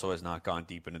 Also has not gone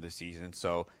deep into the season.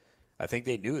 So I think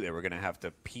they knew they were going to have to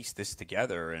piece this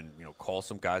together and, you know, call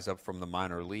some guys up from the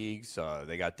minor leagues.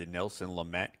 They got Dinelson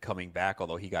Lamet coming back,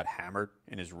 although he got hammered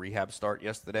in his rehab start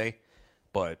yesterday.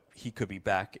 But he could be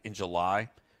back in July.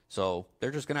 So they're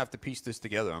just going to have to piece this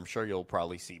together. I'm sure you'll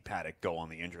probably see Paddock go on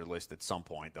the injured list at some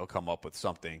point. They'll come up with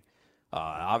something.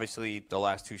 Obviously, the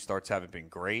last two starts haven't been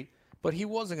great. But he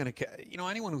wasn't going to, you know,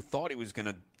 anyone who thought he was going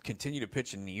to continue to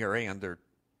pitch in the ERA under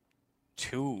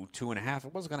 2.5,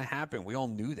 it wasn't going to happen. We all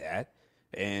knew that.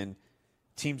 And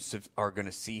teams are going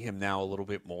to see him now a little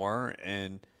bit more.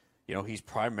 And, you know, he's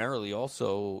primarily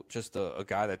also just a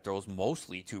guy that throws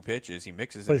mostly two pitches. He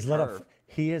mixes it. But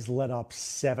he has let up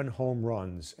 7 home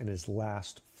runs in his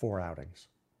last 4 outings.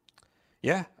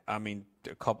 Yeah. I mean,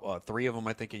 3 of them,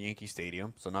 I think, in Yankee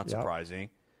Stadium. So not surprising.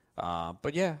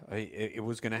 But, yeah, it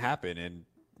was going to happen. And,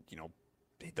 you know,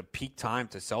 the peak time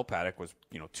to sell Paddock was,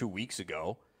 2 weeks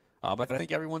ago. But I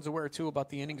think everyone's aware, too, about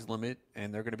the innings limit,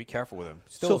 and they're going to be careful with him.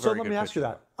 So let me ask you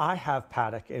that. I have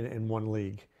Paddock in one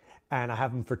league, and I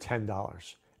have him for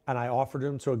 $10. And I offered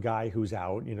him to a guy who's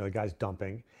out, the guy's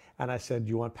dumping. And I said, do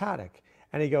you want Paddock?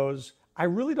 And he goes, I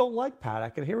really don't like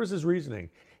Paddock. And here was his reasoning.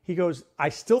 He goes, I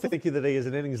still think that he is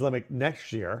an innings limit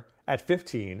next year at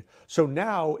 15. So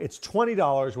now it's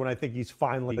 $20 when I think he's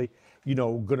finally,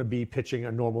 going to be pitching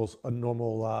a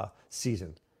normal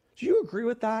season. Do you agree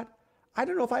with that? I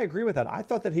don't know if I agree with that. I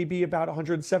thought that he'd be about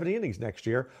 170 innings next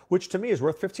year, which to me is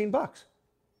worth $15.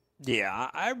 Yeah,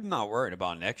 I'm not worried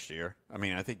about next year. I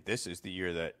mean, I think this is the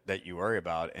year that you worry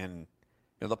about. And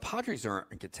the Padres are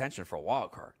in contention for a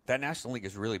wild card. That National League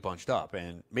is really bunched up,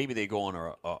 and maybe they go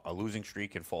on a losing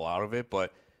streak and fall out of it,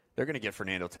 but they're going to get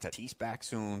Fernando Tatis back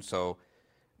soon. So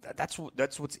that's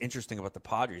what's interesting about the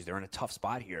Padres. They're in a tough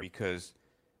spot here because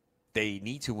they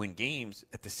need to win games.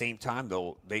 At the same time,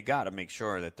 though, they got to make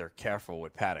sure that they're careful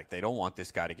with Paddock. They don't want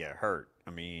this guy to get hurt. I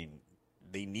mean,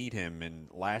 they need him. And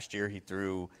last year he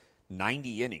threw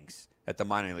 90 innings at the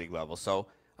minor league level. So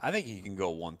I think he can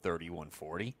go 130,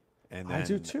 140. And then I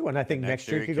do too. And I think next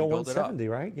year he could go 170,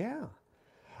 right? Yeah.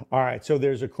 All right. So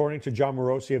according to John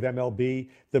Morosi of MLB,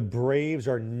 the Braves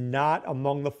are not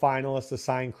among the finalists to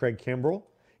sign Craig Kimbrell,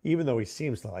 even though he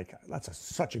seems like that's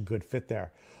such a good fit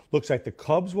there. Looks like the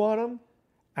Cubs want him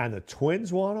and the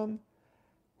Twins want him.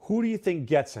 Who do you think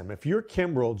gets him? If you're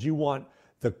Kimbrell, do you want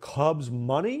the Cubs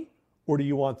money or do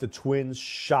you want the Twins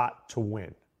shot to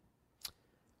win?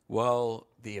 Well,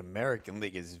 the American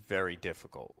League is very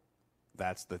difficult.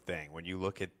 That's the thing. When you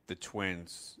look at the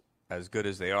Twins, as good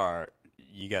as they are,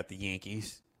 you got the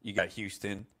Yankees, you got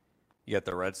Houston, you got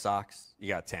the Red Sox, you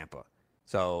got Tampa.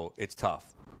 So it's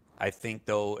tough. I think,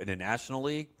 though, in the National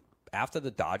League, after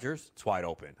the Dodgers, it's wide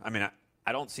open. I mean,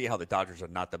 I don't see how the Dodgers are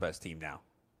not the best team now.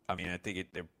 I mean, I think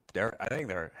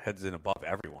they're heads in above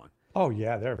everyone. Oh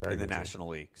yeah, they're very in the good National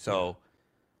League. So,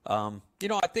 I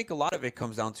think a lot of it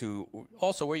comes down to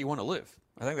also where you want to live.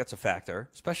 I think that's a factor,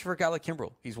 especially for a guy like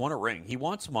Kimbrell. He's won a ring. He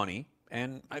wants money,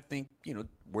 and I think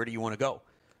where do you want to go?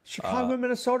 Chicago and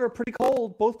Minnesota are pretty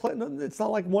cold. Both play. It's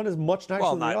not like one is much nicer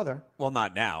than the other. Well,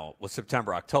 not now. Well,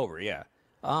 September, October, yeah.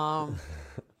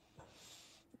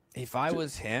 If I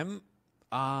was him,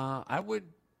 I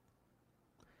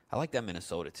like that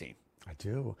Minnesota team. I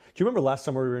do. Do you remember last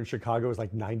summer we were in Chicago? It was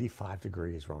like 95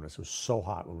 degrees, Ronas. It was so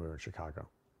hot when we were in Chicago.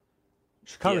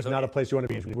 Chicago's not a place you want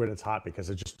to be when it's hot because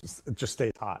it just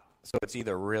stays hot. So it's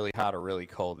either really hot or really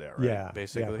cold there, right? Yeah,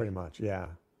 basically. Yeah, pretty much. Yeah,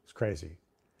 it's crazy.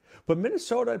 But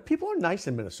Minnesota, people are nice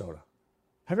in Minnesota.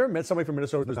 Have you ever met somebody from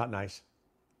Minnesota who's not nice?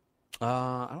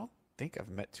 I don't think I've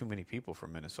met too many people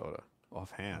from Minnesota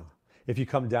offhand. If you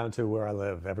come down to where I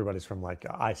live, everybody's from like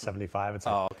I-75. It's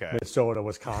like okay. Minnesota,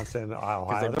 Wisconsin,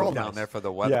 Ohio. They're all down there for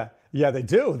the weather. Yeah, they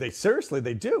do.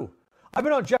 They do. I've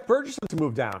been on Jeff Burgesson to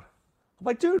move down. I'm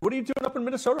like, dude, what are you doing up in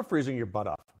Minnesota freezing your butt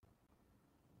off?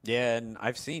 Yeah, and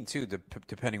I've seen, too,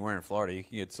 depending where in Florida, you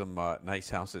can get some nice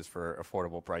houses for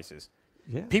affordable prices.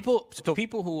 Yeah.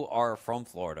 People who are from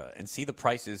Florida and see the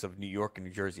prices of New York and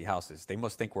New Jersey houses, they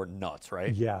must think we're nuts,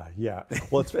 right? Yeah.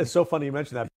 Well, it's so funny you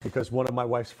mention that because one of my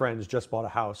wife's friends just bought a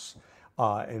house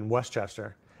in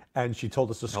Westchester, and she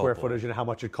told us the square footage and how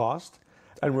much it cost.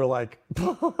 And we're like,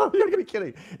 you're going to be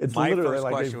kidding. It's My literally first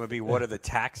like question would be, what are the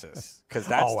taxes? Because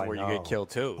that's where you get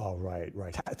killed, too. Oh, right.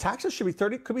 Taxes should be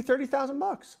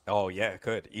 $30,000. Oh, yeah, it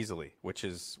could, easily. Which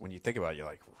is, when you think about it, you're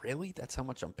like, really? That's how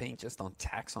much I'm paying just on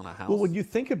tax on a house? Well, when you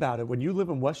think about it, when you live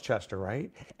in Westchester, right,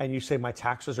 and you say my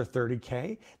taxes are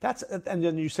 $30K, and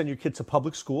then you send your kid to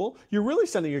public school, you're really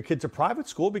sending your kid to private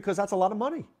school because that's a lot of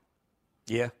money.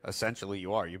 Yeah, essentially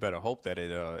you are. You better hope that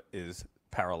it is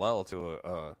parallel to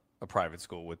a private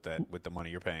school with the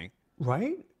money you're paying.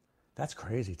 Right? That's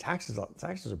crazy. Taxes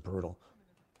are brutal.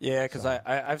 Yeah, because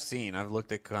I've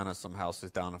looked at kind of some houses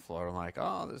down in Florida. I'm like,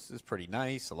 oh, this is pretty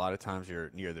nice. A lot of times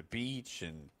you're near the beach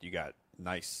and you got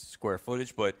nice square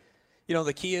footage. But,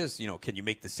 the key is, can you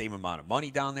make the same amount of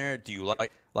money down there? Do you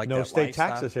like no that state lifestyle?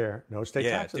 taxes here. No state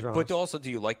taxes. But also,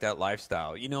 do you like that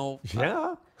lifestyle?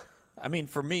 Yeah. I mean,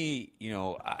 for me,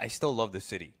 I still love the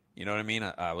city. You know what I mean?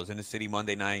 I was in the city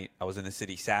Monday night. I was in the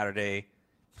city Saturday.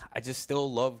 I just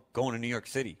still love going to New York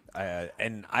City.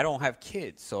 And I don't have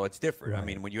kids, so it's different. Right. I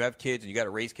mean, when you have kids and you got to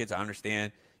raise kids, I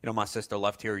understand. My sister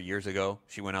left here years ago.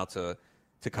 She went out to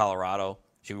Colorado.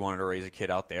 She wanted to raise a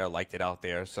kid out there, liked it out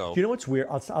there. So you know what's weird?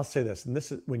 I'll say this, and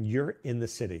this is when you're in the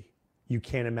city, you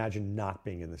can't imagine not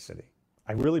being in the city.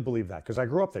 I really believe that because I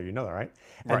grew up there. You know that, right?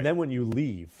 And then when you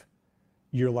leave,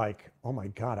 you're like, oh my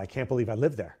God, I can't believe I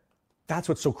lived there. That's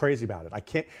what's so crazy about it. I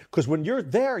can't, because when you're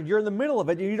there, you're in the middle of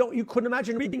it. You couldn't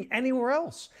imagine being anywhere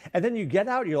else. And then you get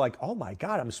out, you're like, oh my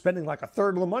God, I'm spending like a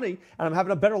third of the money and I'm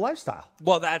having a better lifestyle.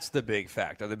 Well, that's the big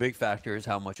factor. The big factor is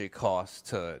how much it costs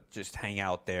to just hang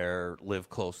out there, live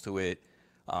close to it.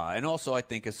 And also, I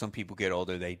think as some people get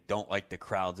older, they don't like the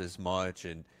crowds as much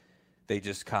and they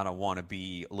just kind of want to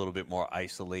be a little bit more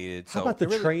isolated. How about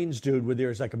the trains, dude, where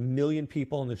there's like 1 million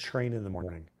people on the train in the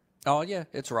morning? Oh, yeah,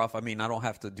 it's rough. I mean, I don't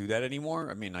have to do that anymore.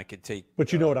 I mean, I could take...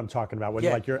 But you know what I'm talking about, when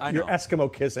you're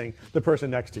Eskimo kissing the person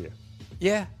next to you.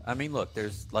 Yeah, I mean, look,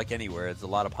 there's, like anywhere, it's a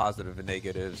lot of positive and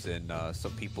negatives, and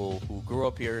some people who grew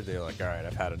up here, they're like, all right,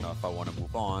 I've had enough, I want to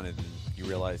move on, and you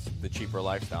realize the cheaper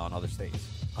lifestyle in other states.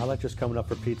 I like just coming up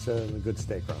for pizza and a good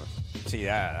steak, Ron. See,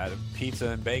 pizza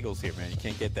and bagels here, man. You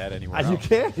can't get that anywhere else. You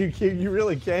can't. You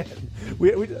really can't.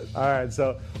 All right,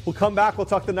 so we'll come back. We'll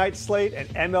talk the night slate and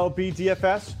MLB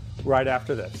DFS right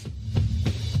after this.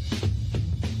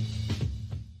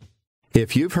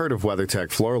 If you've heard of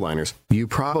WeatherTech floor liners, you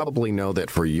probably know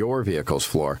that for your vehicle's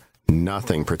floor,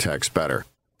 nothing protects better.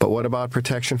 But what about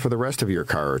protection for the rest of your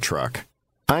car or truck?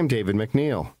 I'm David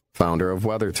McNeil, founder of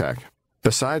WeatherTech.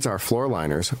 Besides our floor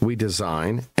liners, we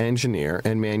design, engineer,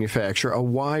 and manufacture a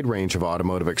wide range of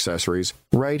automotive accessories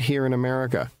right here in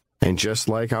America. And just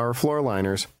like our floor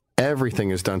liners, everything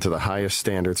is done to the highest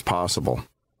standards possible.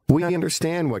 We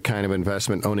understand what kind of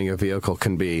investment owning a vehicle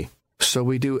can be, so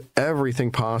we do everything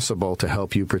possible to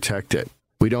help you protect it.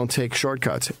 We don't take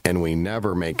shortcuts, and we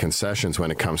never make concessions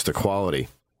when it comes to quality.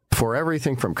 For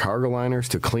everything from cargo liners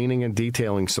to cleaning and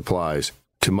detailing supplies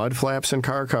to mud flaps and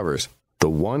car covers, the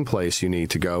one place you need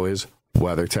to go is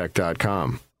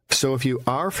WeatherTech.com. So if you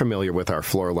are familiar with our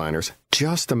floor liners,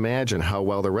 just imagine how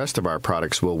well the rest of our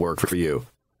products will work for you.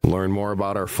 Learn more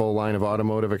about our full line of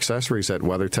automotive accessories at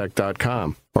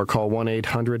WeatherTech.com or call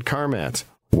 1-800-CarMats.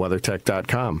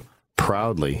 WeatherTech.com,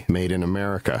 proudly made in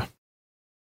America.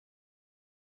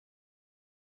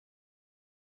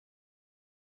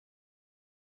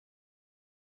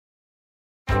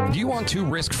 Do you want 2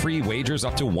 risk-free wagers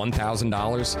up to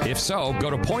 $1,000? If so, go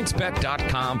to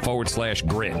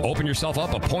pointsbet.com/grid. Open yourself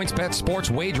up a PointsBet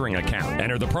sports wagering account.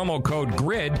 Enter the promo code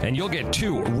GRID, and you'll get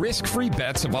 2 risk-free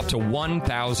bets of up to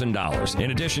 $1,000.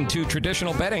 In addition to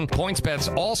traditional betting,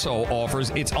 PointsBet also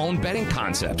offers its own betting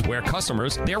concept, where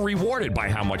customers, they're rewarded by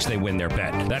how much they win their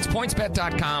bet. That's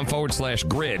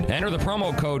pointsbet.com/grid. Enter the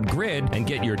promo code GRID and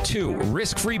get your 2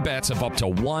 risk-free bets of up to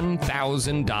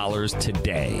 $1,000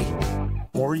 today.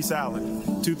 Maurice Allen,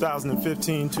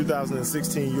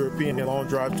 2015-2016 European Long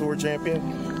Drive Tour champion,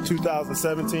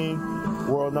 2017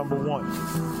 world number 1.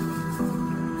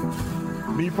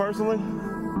 Me personally,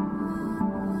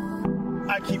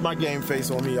 I keep my game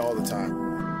face on me all the time.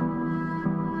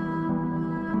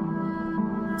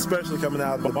 Especially coming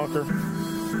out of the bunker,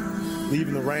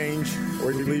 leaving the range,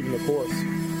 or leaving the course.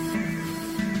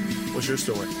 What's your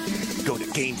story? Go to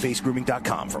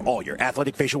GameFaceGrooming.com for all your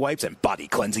athletic facial wipes and body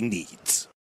cleansing needs.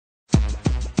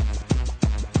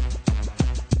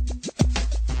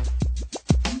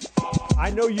 I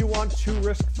know you want 2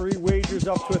 risk-free wagers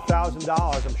up to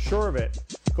 $1,000. I'm sure of it.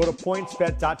 Go to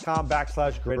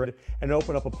pointsbet.com/grid and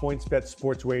open up a PointsBet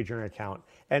sports wagering account.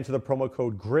 Enter the promo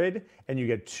code GRID and you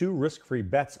get 2 risk-free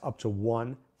bets up to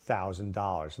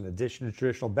 $1,000. In addition to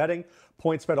traditional betting,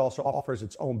 PointsBet also offers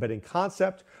its own betting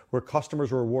concept where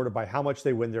customers are rewarded by how much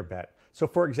they win their bet. So,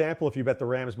 for example, if you bet the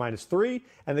Rams -3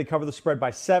 and they cover the spread by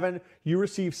 7, you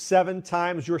receive 7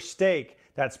 times your stake.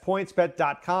 That's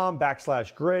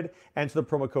pointsbet.com/grid. Enter the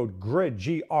promo code GRID,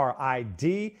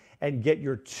 G-R-I-D, and get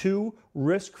your 2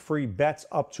 risk-free bets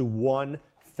up to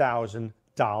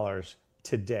 $1,000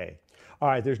 today. All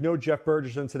right, there's no Jeff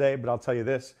Bergerson today, but I'll tell you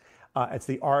this. It's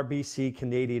the RBC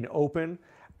Canadian Open,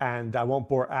 and I won't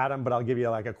bore Adam, but I'll give you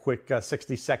like a quick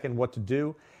 60-second what to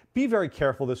do. Be very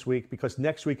careful this week because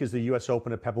next week is the U.S.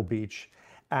 Open at Pebble Beach.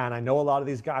 And I know a lot of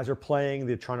these guys are playing.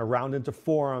 They're trying to round into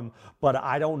form. But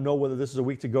I don't know whether this is a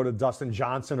week to go to Dustin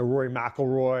Johnson or Rory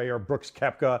McIlroy or Brooks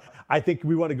Koepka. I think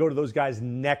we want to go to those guys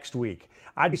next week.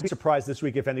 I'd be surprised this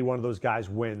week if any one of those guys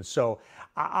wins. So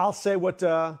I'll say what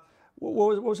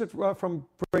was it from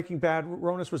Breaking Bad,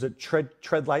 Ronas? Was it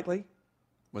tread lightly?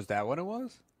 Was that what it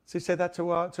was? Did he say that to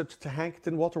Hank?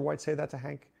 Didn't Walter White say that to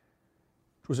Hank?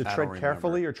 Was it tread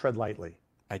carefully or tread lightly?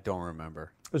 I don't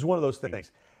remember. It was one of those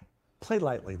things. Play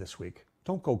lightly this week.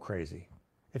 Don't go crazy.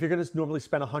 If you're going to normally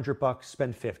spend $100,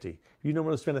 spend $50. If you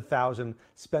normally spend $1,000,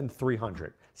 spend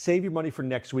 $300. Save your money for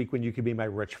next week when you can be my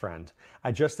rich friend.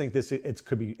 I just think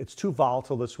it's too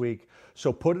volatile this week.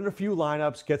 So put in a few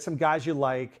lineups, get some guys you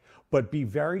like, but be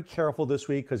very careful this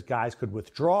week because guys could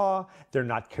withdraw. They're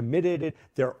not committed.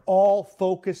 They're all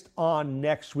focused on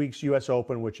next week's U.S.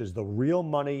 Open, which is the real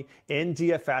money in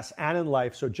DFS and in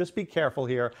life. So just be careful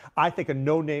here. I think a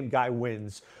no-name guy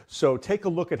wins. So take a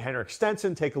look at Henrik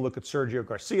Stenson. Take a look at Sergio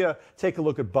Garcia. Take a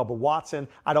look at Bubba Watson.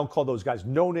 I don't call those guys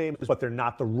no-names, but they're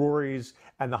not the Rorys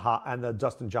and the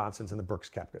Dustin Johnsons and the Brooks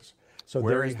Koepkas. So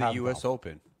where is the U.S.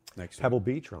 Open next week? Pebble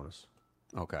Beach, Ronas.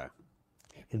 Okay.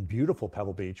 In beautiful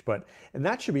Pebble Beach, and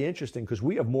that should be interesting because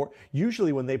we have more.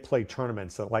 Usually, when they play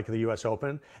tournaments like the U.S.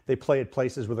 Open, they play at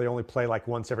places where they only play like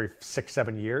once every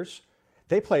 6-7 years.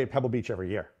 They play at Pebble Beach every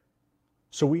year,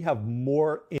 so we have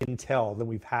more intel than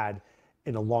we've had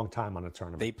in a long time on a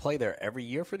tournament. They play there every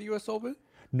year for the U.S. Open?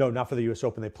 No, not for the U.S.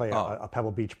 Open. They play a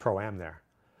Pebble Beach Pro-Am there.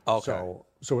 Okay.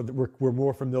 So we're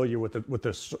more familiar with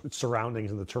the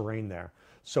surroundings and the terrain there.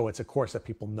 So it's a course that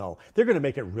people know. They're going to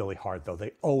make it really hard, though. They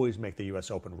always make the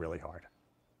U.S. Open really hard.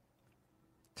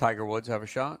 Tiger Woods have a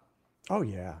shot? Oh,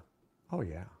 yeah.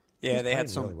 Yeah, they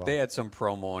had some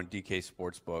promo on DK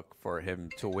Sportsbook for him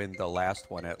to win the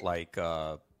last one at like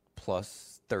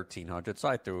plus 1,300. So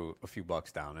I threw a few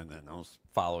bucks down, and then I was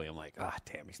following him like,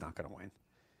 damn, he's not going to win.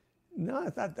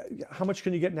 No, how much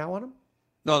can you get now on him?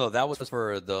 No, that was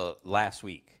for the last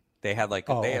week. They had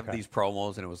have these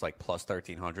promos, and it was like plus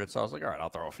 1,300. So I was like, all right, I'll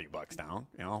throw a few bucks down.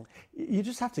 You know, you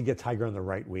just have to get Tiger in the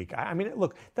right week. I mean,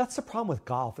 look, that's the problem with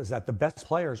golf is that the best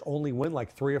players only win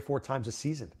like 3 or 4 times a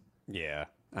season. Yeah,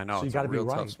 I know. So it's you got a to be real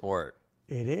right. tough sport.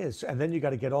 It is, and then you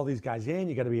got to get all these guys in.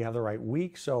 You got to have the right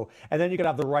week. So, and then you got to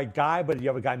have the right guy. But you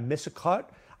have a guy miss a cut.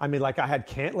 I mean, like I had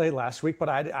Cantlay last week, but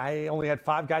I only had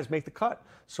 5 guys make the cut.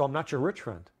 So I'm not your rich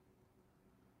friend.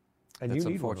 And That's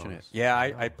you need unfortunate. Yeah,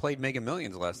 I played Mega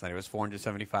Millions last night. It was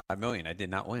 $475 million. I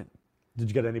did not win. Did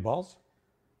you get any balls?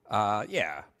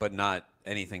 Yeah, but not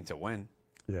anything to win.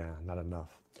 Yeah, not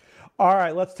enough. All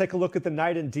right, let's take a look at the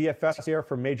night in DFS here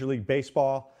for Major League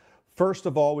Baseball. First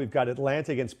of all, we've got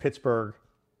Atlanta against Pittsburgh.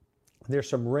 There's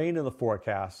some rain in the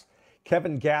forecast.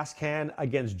 Kevin Gaskin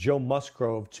against Joe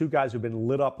Musgrove, 2 guys who've been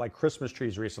lit up like Christmas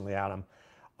trees recently, Adam.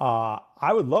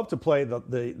 I would love to play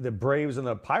the Braves and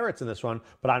the Pirates in this one,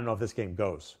 but I don't know if this game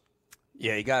goes.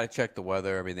 Yeah, you got to check the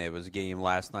weather. I mean, there was a game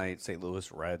last night, St.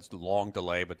 Louis Reds, long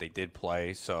delay, but they did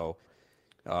play. So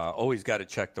always got to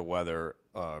check the weather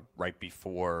right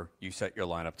before you set your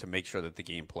lineup to make sure that the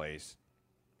game plays.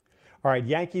 All right,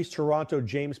 Yankees, Toronto,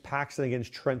 James Paxton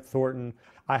against Trent Thornton.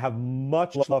 I have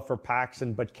much love for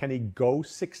Paxton, but can he go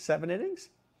 6-7 innings?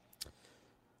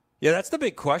 Yeah, that's the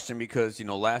big question because,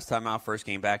 last time out, first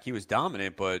game back, he was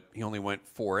dominant, but he only went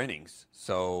 4 innings.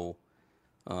 So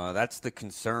that's the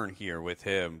concern here with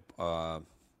him. And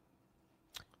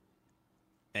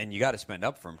you got to spend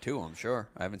up for him, too, I'm sure.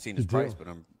 I haven't seen his price, but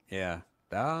yeah.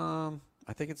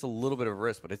 I think it's a little bit of a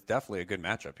risk, but it's definitely a good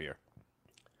matchup here.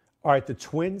 All right, the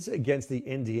Twins against the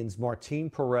Indians. Martin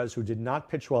Perez, who did not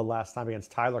pitch well last time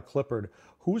against Tyler Clippard.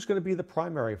 Who's going to be the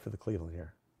primary for the Cleveland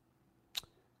here?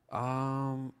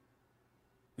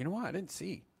 You know what? I didn't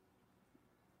see.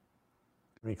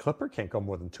 I mean, Clippard can't go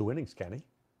more than 2 innings, can he?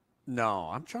 No,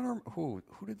 I'm trying to remember. Who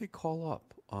did they call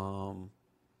up?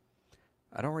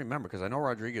 I don't remember because I know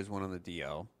Rodriguez went on the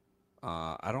DL.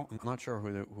 I'm not sure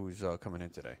who's coming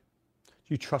in today.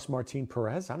 Do you trust Martin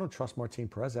Perez? I don't trust Martin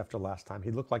Perez after last time.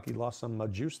 He looked like he lost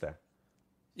some juice there.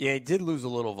 Yeah, he did lose a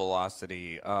little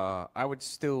velocity. I would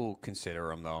still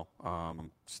consider him, though.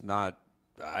 It's not.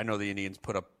 I know the Indians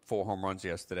put up 4 home runs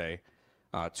yesterday,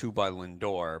 2 by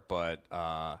Lindor, but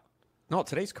no,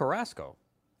 today's Carrasco.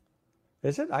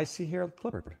 Is it? I see here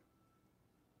Clippard.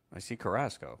 I see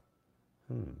Carrasco.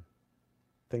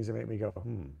 Things that make me go,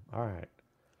 All right.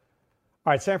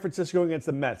 All right, San Francisco against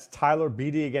the Mets. Tyler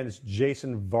Beede against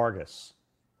Jason Vargas.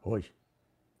 Oy.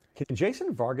 Can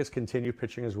Jason Vargas continue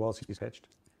pitching as well as he's pitched?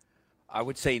 I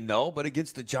would say no, but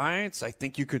against the Giants, I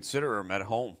think you consider him at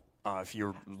home. If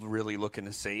you're really looking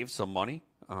to save some money,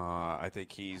 I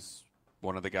think he's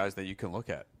one of the guys that you can look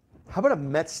at. How about a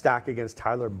Mets stack against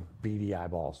Tyler Beede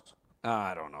eyeballs?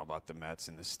 I don't know about the Mets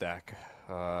in the stack.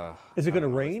 Is it going to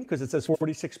rain? Because it says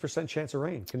 46% chance of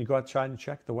rain. Can you go outside and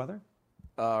check the weather?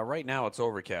 Right now it's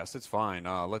overcast. It's fine.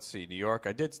 Let's see. New York.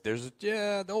 They'll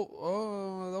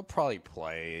probably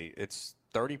play. It's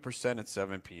 30% at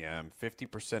 7 p.m.,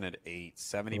 50% at 8,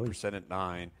 70% at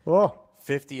 9,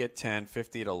 50 at 10,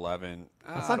 50 at 11.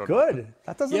 That's not good.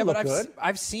 That doesn't look good.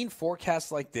 I've seen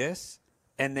forecasts like this,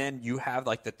 and then you have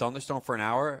like the thunderstorm for an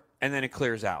hour, and then it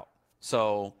clears out.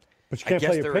 So, but you can't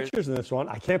play your pitchers in this one.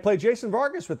 I can't play Jason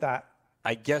Vargas with that.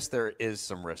 I guess there is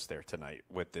some risk there tonight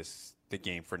with the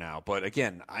game for now. But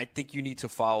again, I think you need to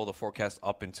follow the forecast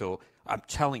up until, I'm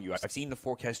telling you, I've seen the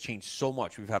forecast change so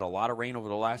much. We've had a lot of rain over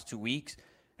the last 2 weeks,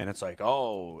 and it's like,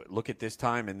 oh, look at this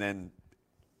time, and then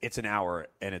it's an hour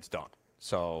and it's done.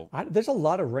 So there's a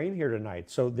lot of rain here tonight.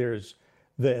 So there's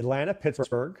the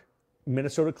Atlanta-Pittsburgh,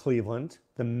 Minnesota-Cleveland,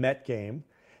 the Met game.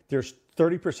 There's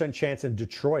 30% chance in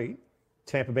Detroit,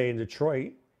 Tampa Bay and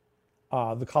Detroit.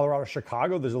 The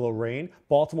Colorado-Chicago, there's a little rain.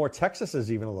 Baltimore-Texas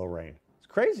is even a little rain. It's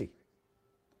crazy.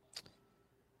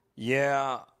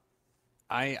 Yeah,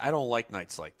 I don't like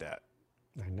nights like that.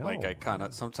 I know. Like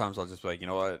sometimes I'll just be like, you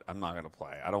know what, I'm not going to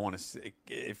play. I don't want to,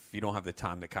 if you don't have the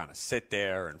time to kind of sit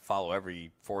there and follow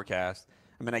every forecast.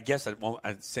 I mean, I guess at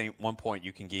one point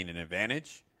you can gain an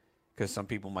advantage because some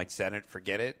people might set it,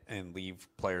 forget it, and leave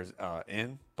players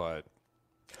in, but.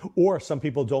 Or some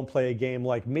people don't play a game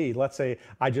like me. Let's say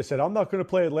I just said, I'm not going to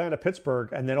play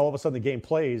Atlanta-Pittsburgh, and then all of a sudden the game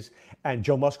plays, and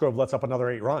Joe Musgrove lets up another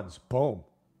 8 runs. Boom.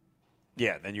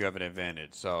 Yeah, then you have an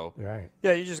advantage. So, right.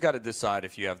 Yeah, you just got to decide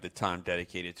if you have the time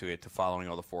dedicated to it, to following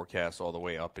all the forecasts all the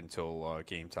way up until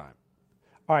game time.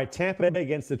 All right, Tampa Bay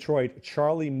against Detroit.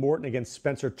 Charlie Morton against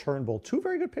Spencer Turnbull. 2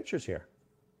 very good pitchers here.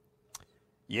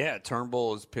 Yeah,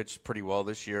 Turnbull has pitched pretty well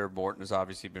this year. Morton has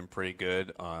obviously been pretty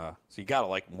good. So you got to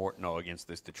like Morton against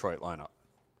this Detroit lineup.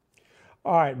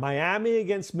 All right, Miami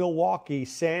against Milwaukee.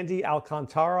 Sandy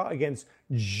Alcantara against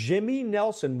Jimmy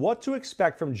Nelson. What to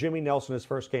expect from Jimmy Nelson his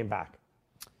first game back?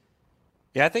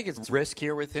 Yeah, I think it's risk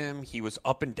here with him. He was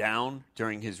up and down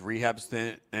during his rehab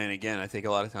stint. And again, I think a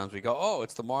lot of times we go, oh,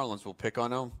 it's the Marlins. We'll pick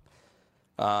on him.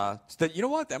 You know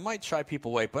what? That might shy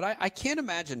people away. But I can't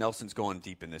imagine Nelson's going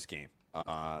deep in this game.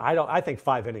 I think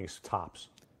 5 innings tops.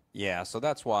 Yeah, so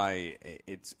that's why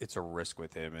it's a risk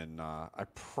with him. And I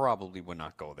probably would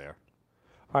not go there.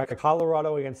 All right,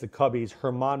 Colorado against the Cubbies.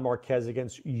 German Marquez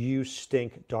against You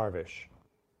Stink Darvish.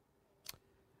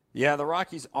 Yeah, the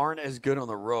Rockies aren't as good on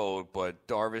the road, but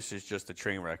Darvish is just a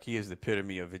train wreck. He is the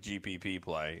epitome of a GPP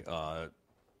play.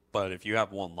 But if you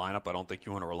have one lineup, I don't think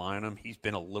you want to rely on him. He's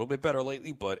been a little bit better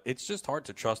lately, but it's just hard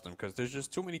to trust him because there's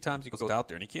just too many times he goes out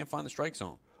there and he can't find the strike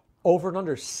zone. Over and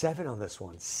under 7 on this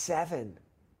one. 7.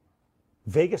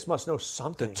 Vegas must know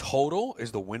something. The total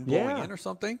is the wind blowing in or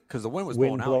something? Because the wind was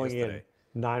blowing out yesterday.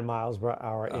 9 miles per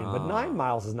hour in. But 9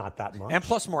 miles is not that much. And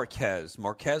plus Marquez.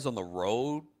 Marquez on the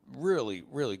road, really,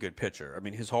 really good pitcher. I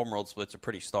mean, his home road splits are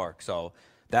pretty stark. So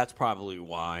that's probably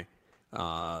why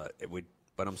it would.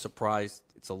 But I'm surprised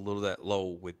it's a little that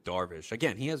low with Darvish.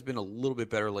 Again, he has been a little bit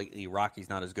better lately. Rocky's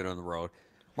not as good on the road.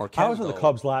 Marquez, I was with the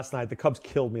Cubs last night. The Cubs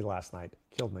killed me last night.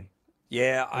 Killed me.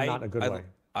 Yeah, not in a good way.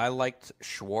 I liked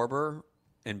Schwarber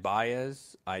and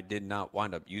Baez. I did not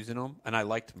wind up using them, and I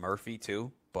liked Murphy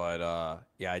too. But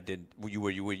yeah, I did.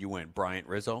 You went Bryant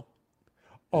Rizzo.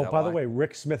 Oh, by the way,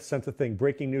 Rick Smith sent a thing.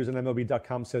 Breaking news on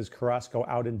MLB.com says Carrasco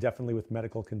out indefinitely with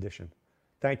medical condition.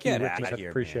 Thank you, Rick Smith.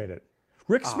 Appreciate it.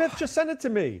 Rick Smith just sent it to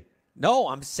me. No,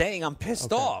 I'm saying I'm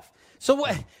pissed off. So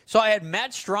what? So I had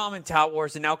Matt Strahm in Tout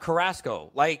Wars and now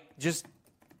Carrasco.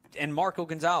 And Marco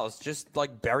Gonzalez. Just,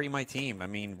 bury my team. I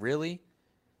mean, really?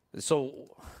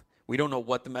 So we don't know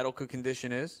what the medical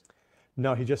condition is?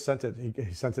 No, he just sent it.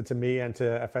 He sent it to me and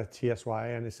to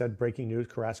FTSY, and he said, breaking news,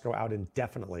 Carrasco out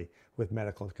indefinitely with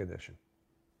medical condition.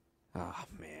 Oh,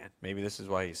 man. Maybe this is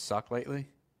why he's sucked lately?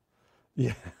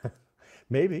 Yeah,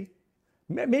 maybe.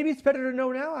 Maybe it's better to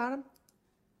know now, Adam.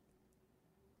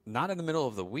 Not in the middle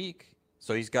of the week.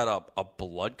 So he's got a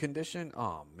blood condition?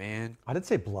 Oh, man. I didn't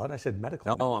say blood. I said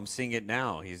medical. No, I'm seeing it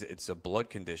now. It's a blood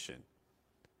condition.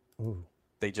 Ooh.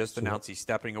 They just announced he's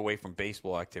stepping away from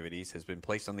baseball activities, has been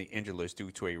placed on the injured list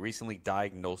due to a recently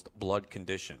diagnosed blood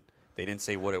condition. They didn't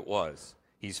say what it was.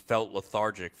 He's felt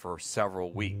lethargic for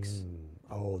several weeks.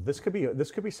 Oh, this could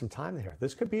be some time there.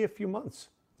 This could be a few months.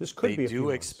 This could be a few months. They do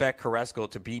expect Carrasco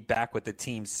to be back with the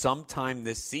team sometime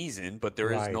this season, but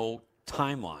there is no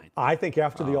timeline. I think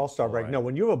after the All-Star break. No,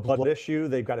 when you have a blood issue,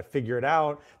 they've got to figure it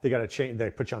out. They got to change. They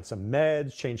put you on some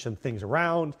meds, change some things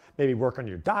around, maybe work on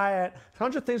your diet.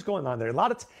 Tons of things going on there. A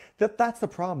lot of that's the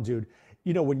problem, dude.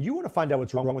 You know, when you want to find out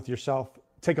what's wrong with yourself,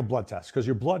 take a blood test because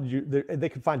your blood. They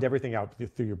can find everything out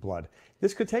through your blood.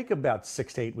 This could take about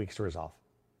 6 to 8 weeks to resolve.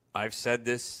 I've said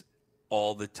this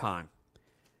all the time.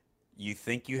 You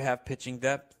think you have pitching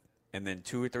depth, and then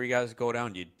 2 or 3 guys go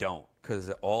down, you don't.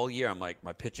 Because all year I'm like,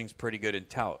 my pitching's pretty good in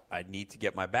Tout. I need to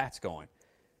get my bats going.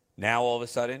 Now all of a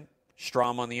sudden,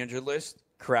 Strahm on the injured list,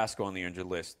 Carrasco on the injured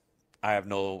list.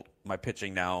 My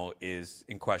pitching now is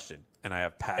in question. And I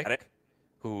have Paddock,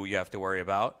 who you have to worry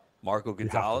about. Marco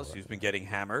Gonzalez, who's been getting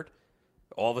hammered.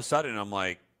 All of a sudden I'm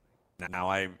like, now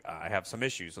I have some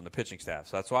issues on the pitching staff.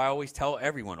 So that's why I always tell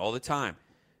everyone all the time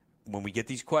when we get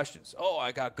these questions, oh,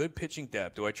 I got good pitching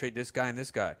depth. Do I trade this guy and this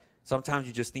guy? Sometimes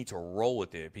you just need to roll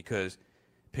with it because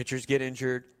pitchers get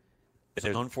injured,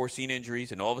 there's unforeseen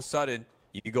injuries, and all of a sudden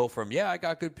you go from, I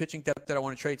got good pitching depth that I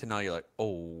want to trade, to now you're like,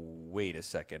 oh, wait a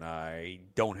second, I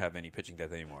don't have any pitching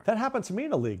depth anymore. That happened to me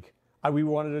in a league. We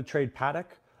wanted to trade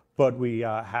Paddock, but we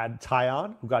had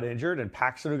Tyon, who got injured, and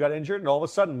Paxton, who got injured, and all of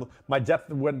a sudden my depth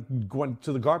went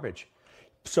to the garbage.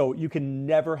 So you can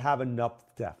never have enough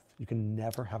depth. You can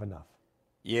never have enough.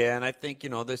 Yeah, and I think,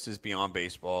 this is beyond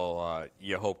baseball.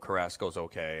 You hope Carrasco's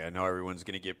okay. I know everyone's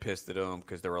going to get pissed at him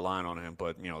because they're relying on him,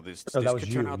 but, this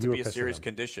could turn out to be a serious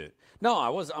condition. No,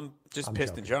 I'm just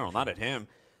pissed in general, not at him.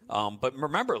 But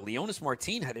remember, Leonis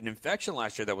Martin had an infection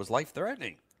last year that was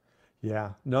life-threatening.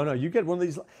 Yeah. No, you get one of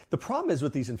these. The problem is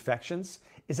with these infections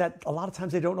is that a lot of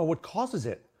times they don't know what causes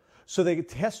it. So they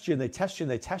test you and they test you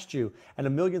and they test you, and a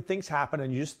million things happen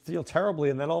and you just feel terribly.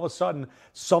 And then all of a sudden,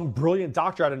 some brilliant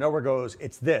doctor out of nowhere goes,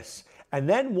 it's this. And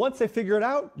then once they figure it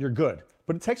out, you're good.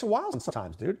 But it takes a while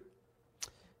sometimes, dude.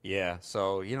 Yeah.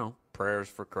 So, prayers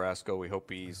for Carrasco. We hope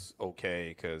he's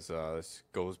okay because this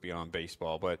goes beyond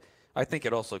baseball. But I think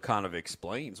it also kind of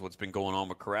explains what's been going on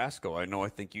with Carrasco. I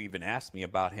think you even asked me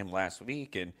about him last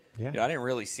week, and I didn't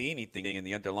really see anything in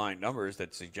the underlying numbers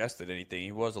that suggested anything.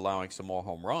 He was allowing some more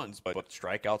home runs, but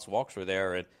strikeouts, walks were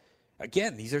there. And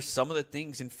again, these are some of the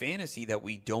things in fantasy that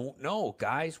we don't know.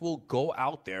 Guys will go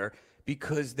out there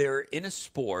because they're in a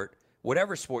sport,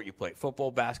 whatever sport you play,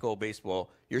 football, basketball,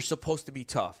 baseball, you're supposed to be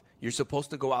tough. You're supposed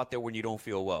to go out there when you don't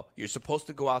feel well. You're supposed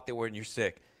to go out there when you're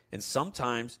sick. And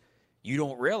sometimes you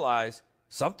don't realize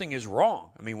something is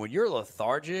wrong. I mean, when you're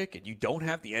lethargic and you don't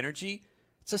have the energy,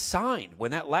 it's a sign.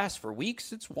 When that lasts for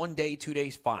weeks, it's 1 day, 2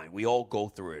 days, fine. We all go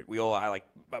through it.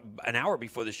 An hour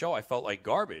before the show, I felt like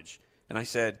garbage. And I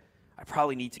said, I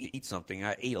probably need to eat something.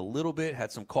 I ate a little bit,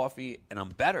 had some coffee, and I'm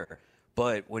better.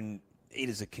 But when it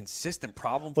is a consistent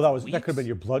problem that could have been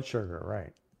your blood sugar,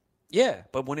 right? Yeah,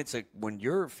 but when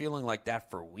you're feeling like that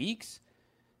for weeks,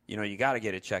 you got to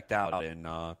get it checked out, and,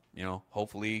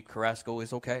 hopefully Carrasco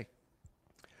is okay.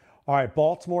 All right,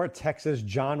 Baltimore at Texas.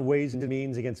 John weighs and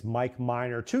means against Mike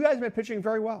Minor. Two guys have been pitching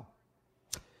very well.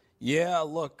 Yeah,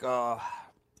 look.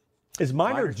 Is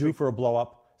Minor due for a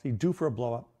blow-up? Is he due for a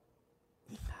blow-up?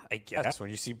 I guess when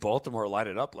you see Baltimore light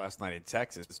it up last night in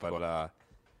Texas, but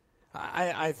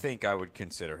I think I would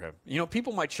consider him.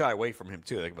 People might shy away from him,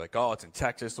 too. They'd be like, oh, it's in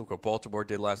Texas. Look what Baltimore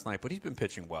did last night. But he's been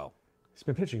pitching well. He's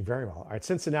been pitching very well. All right,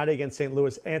 Cincinnati against St.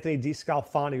 Louis. Anthony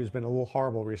DeScalfani, who's been a little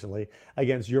horrible recently,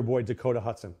 against your boy Dakota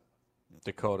Hudson.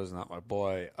 Dakota's not my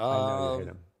boy. I know you hate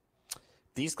him.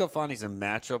 DeScalfani's a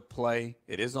matchup play.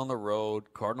 It is on the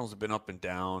road. Cardinals have been up and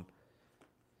down.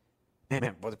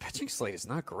 Man, the pitching slate is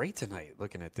not great tonight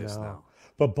looking at this now.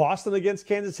 But Boston against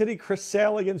Kansas City, Chris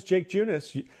Sale against Jake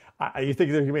Junis. You think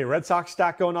there's going to be a Red Sox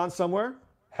stack going on somewhere?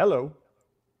 Hello.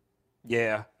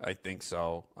 Yeah, I think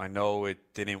so. I know it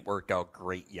didn't work out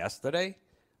great yesterday.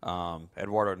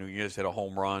 Eduardo Nunez hit a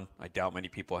home run. I doubt many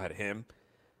people had him.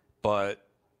 But,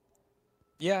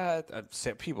 yeah,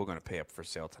 people are going to pay up for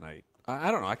Sale tonight. I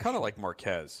don't know. I kind of like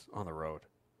Marquez on the road.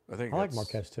 I like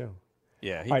Marquez, too.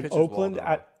 Yeah, he All right, pitches Oakland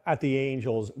well at the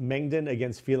Angels. Mengden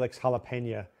against Felix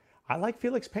Jalapena. I like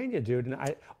Felix Pena, dude.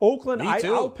 And Oakland,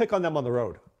 I'll pick on them on the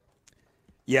road.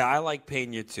 Yeah, I like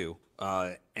Pena, too.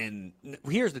 And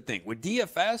here's the thing. With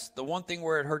DFS, the one thing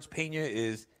where it hurts Pena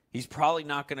is he's probably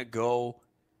not going to go,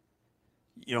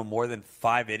 more than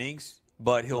 5 innings,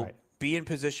 but he'll be in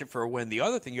position for a win. The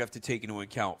other thing you have to take into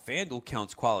account, FanDuel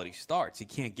counts quality starts. He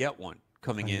can't get one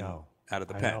coming in out of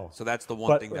the pen. So that's the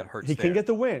one thing that hurts He can get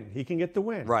the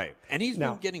win. Right. And he's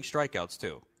been getting strikeouts,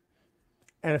 too.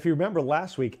 And if you remember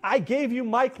last week, I gave you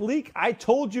Mike Leake. I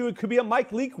told you it could be a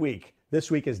Mike Leake week. This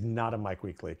week is not a Mike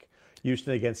Leake week.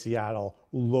 Houston against Seattle,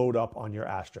 load up on your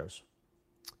Astros.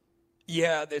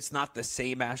 Yeah, it's not the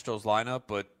same Astros lineup,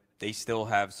 but they still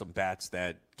have some bats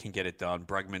that can get it done.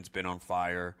 Bregman's been on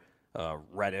fire.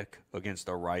 Reddick against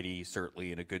a righty,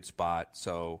 certainly in a good spot.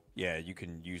 So, yeah, you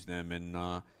can use them. And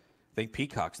I think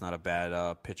Peacock's not a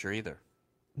bad pitcher either.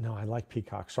 No, I like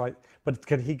Peacock. But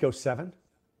can he go 7?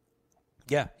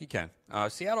 Yeah, he can.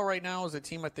 Seattle right now is a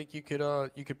team I think you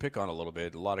could pick on a little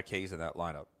bit. A lot of Ks in that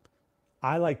lineup.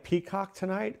 I like Peacock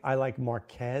tonight. I like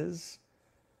Marquez.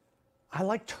 I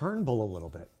like Turnbull a little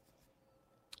bit.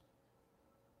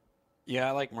 Yeah,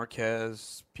 I like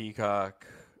Marquez, Peacock.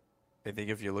 I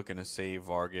think if you're looking to save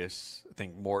Vargas, I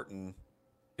think Morton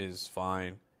is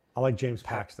fine. I like James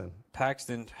Paxton.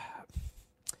 Paxton,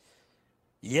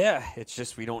 yeah, it's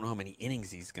just we don't know how many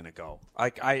innings he's going to go.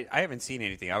 I haven't seen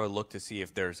anything. I would look to see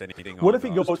if there's anything. What if he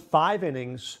goes 5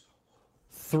 innings,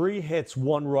 3 hits,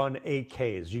 1 run, 8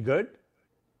 Ks? You good?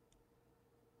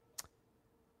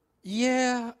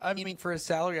 Yeah, I mean, for his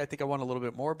salary, I think I want a little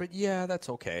bit more, but yeah, that's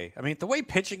okay. I mean, the way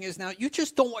pitching is now, you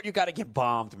just don't want you got to get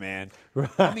bombed, man.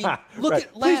 I mean, look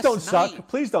at last Please don't night. suck.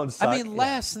 Please don't suck. I mean,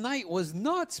 last night was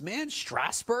nuts, man.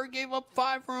 Strasburg gave up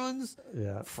 5 runs.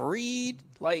 Yeah. Fried,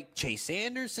 Chase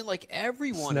Anderson,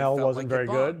 everyone. Snell wasn't very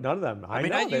good. None of them. I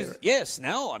used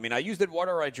Snell. I mean, I used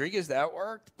Eduardo Rodriguez. That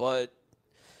worked, but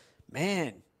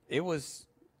man, it was.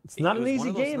 It's not an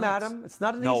easy game, Adam. It's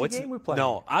not an easy game we play.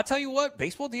 No, I'll tell you what.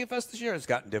 Baseball DFS this year has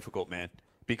gotten difficult, man,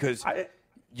 because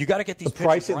you got to get these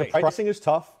pricing. Right. The pricing is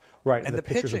tough, right? And the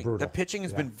pitching, the pitching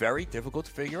has been very difficult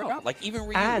to figure out. Even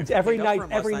and every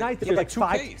night there's like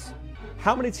 5.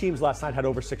 How many teams last night had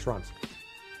over 6 runs?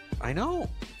 I know.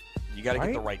 You got to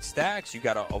get the right stacks. You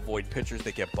got to avoid pitchers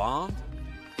that get bombed.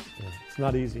 Yeah, it's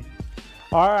not easy.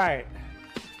 All right.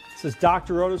 This is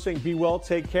Dr. Roto saying be well,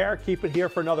 take care. Keep it here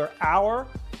for another hour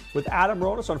with Adam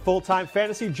Ronis on Full Time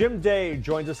Fantasy. Jim Day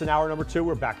joins us in hour number 2.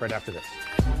 We're back right after this.